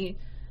helping me.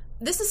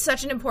 This is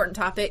such an important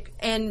topic,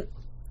 and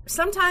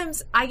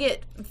sometimes I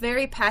get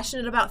very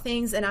passionate about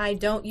things and I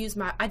don't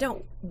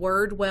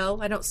word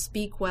well, I don't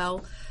speak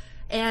well,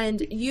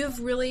 and you've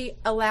really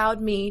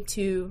allowed me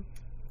to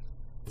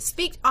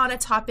speak on a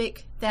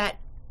topic that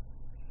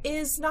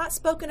is not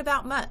spoken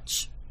about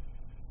much.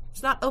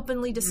 It's not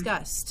openly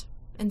discussed.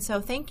 And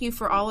so thank you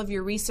for all of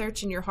your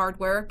research and your hard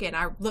work, and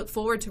I look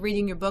forward to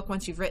reading your book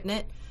once you've written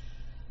it.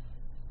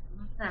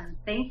 Awesome.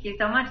 Thank you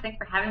so much. Thanks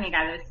for having me,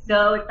 guys. I was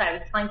so excited. I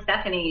was telling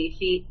Stephanie,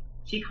 she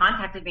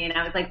contacted me and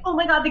I was like, oh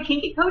my God, the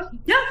Kinky Koach.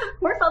 Yes, of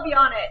course I'll be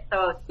on it.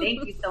 So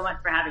thank you so much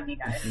for having me,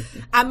 guys.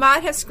 I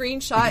might have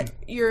screenshot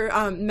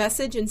your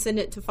message and send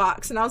it to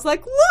Fox. And I was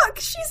like, look,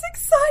 she's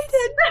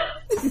excited.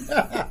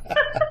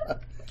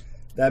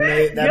 That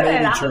may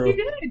be true.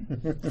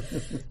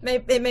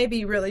 It may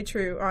be really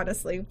true,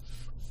 honestly.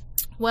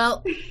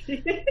 Well,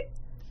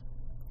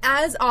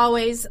 as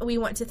always, we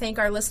want to thank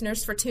our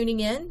listeners for tuning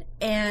in,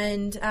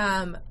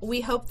 and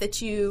we hope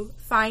that you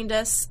find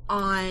us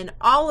on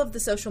all of the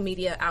social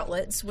media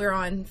outlets. We're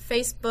on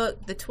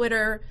Facebook, the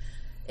Twitter,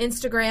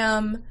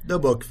 Instagram. The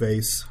book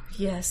face.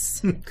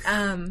 Yes.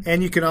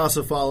 And you can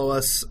also follow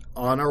us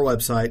on our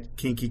website,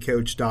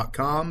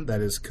 kinkykoach.com. That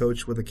is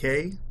Coach with a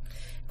K.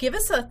 Give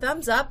us a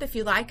thumbs up if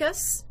you like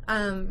us.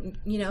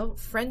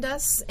 Friend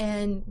us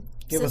and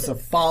give us a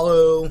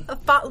follow,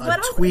 a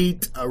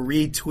tweet, a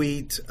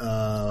retweet.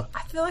 I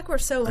feel like we're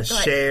so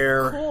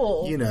share.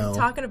 Cool,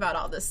 talking about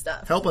all this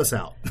stuff. Help us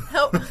out.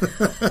 Help.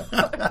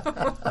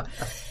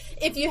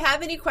 If you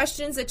have any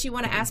questions that you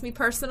want to ask me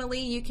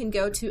personally, you can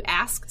go to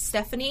Ask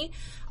Stephanie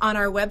on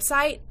our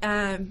website.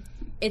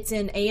 It's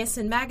in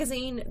ASN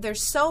Magazine.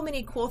 There's so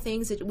many cool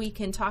things that we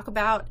can talk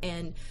about,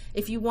 and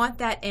if you want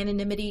that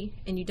anonymity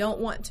and you don't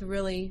want to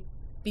really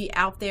be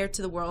out there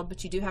to the world,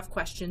 but you do have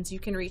questions, you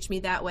can reach me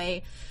that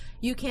way.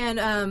 You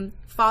can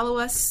follow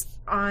us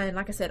on,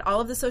 like I said,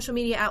 all of the social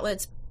media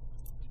outlets.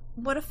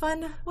 What a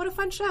fun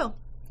show.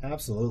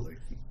 Absolutely.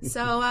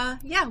 So,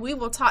 we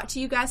will talk to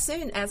you guys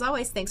soon. As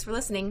always, thanks for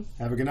listening.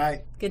 Have a good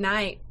night. Good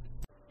night.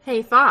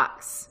 Hey,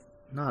 Fox.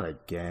 Not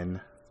again.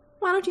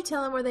 Why don't you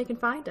tell them where they can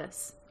find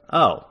us?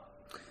 Oh,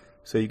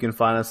 so you can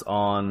find us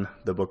on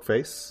the book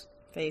face.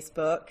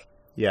 Facebook.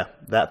 Yeah,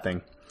 that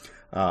thing.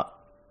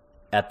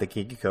 At the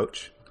Kinky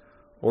Koach.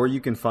 Or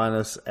you can find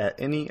us at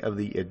any of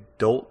the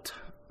adult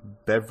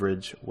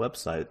beverage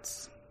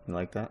websites. You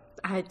like that?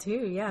 I do,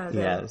 yeah.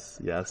 Yes,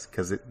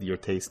 because you're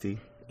tasty.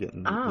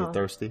 You're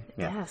thirsty.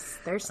 Yeah. Yes,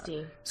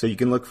 thirsty. So you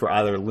can look for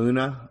either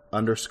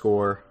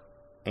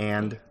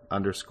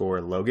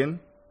Luna_and_Logan,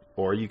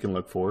 or you can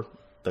look for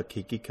the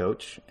Kinky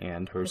Koach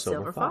and her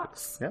Silver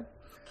Fox. Yeah.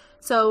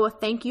 So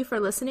thank you for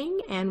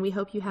listening, and we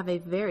hope you have a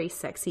very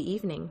sexy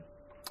evening.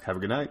 Have a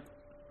good night.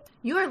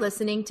 You are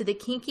listening to the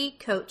Kinky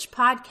Koach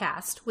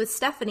Podcast with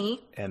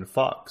Stephanie and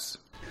Fox.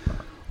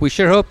 We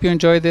sure hope you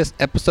enjoyed this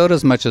episode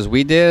as much as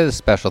we did.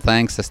 Special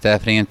thanks to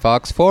Stephanie and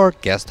Fox for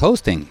guest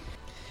hosting.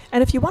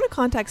 And if you want to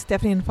contact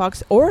Stephanie and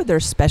Fox or their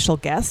special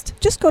guest,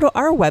 just go to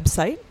our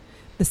website,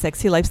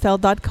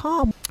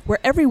 thesexylifestyle.com, where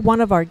every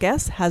one of our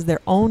guests has their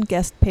own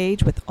guest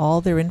page with all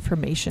their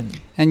information.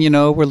 And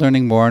we're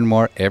learning more and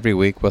more every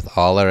week with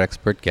all our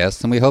expert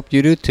guests, and we hope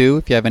you do too.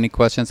 If you have any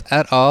questions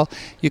at all,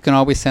 you can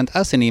always send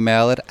us an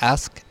email at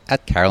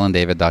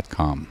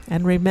ask@carolanddavid.com.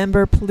 And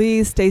remember,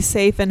 please stay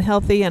safe and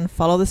healthy and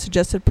follow the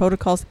suggested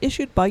protocols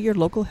issued by your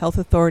local health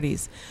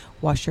authorities.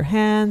 Wash your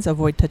hands,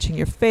 avoid touching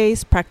your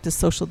face, practice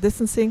social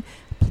distancing,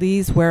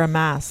 please wear a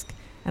mask.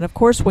 And of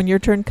course, when your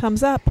turn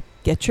comes up,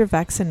 get your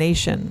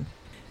vaccination.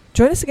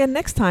 Join us again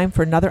next time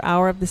for another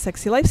hour of The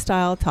Sexy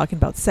Lifestyle, talking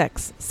about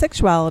sex,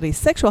 sexuality,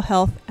 sexual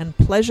health, and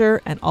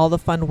pleasure, and all the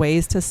fun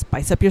ways to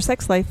spice up your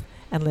sex life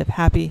and live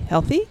happy,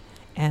 healthy,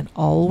 and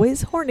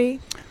always horny.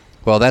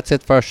 Well, that's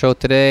it for our show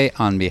today.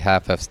 On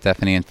behalf of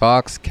Stephanie and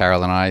Fox,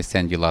 Carol and I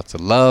send you lots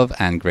of love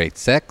and great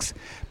sex.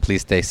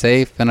 Please stay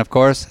safe, and of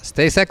course,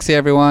 stay sexy,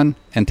 everyone.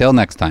 Until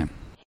next time.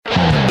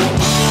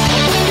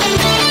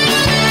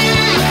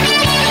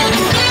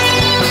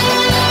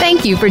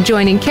 Thank you for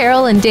joining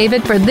Carol and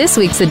David for this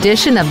week's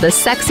edition of The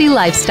Sexy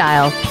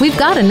Lifestyle. We've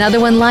got another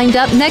one lined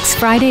up next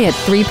Friday at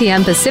 3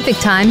 p.m. Pacific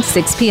Time,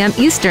 6 p.m.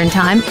 Eastern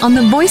Time on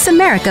the Voice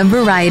America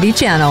Variety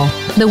Channel.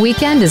 The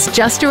weekend is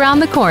just around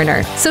the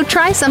corner, so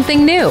try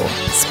something new,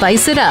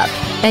 spice it up,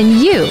 and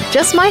you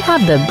just might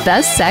have the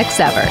best sex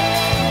ever.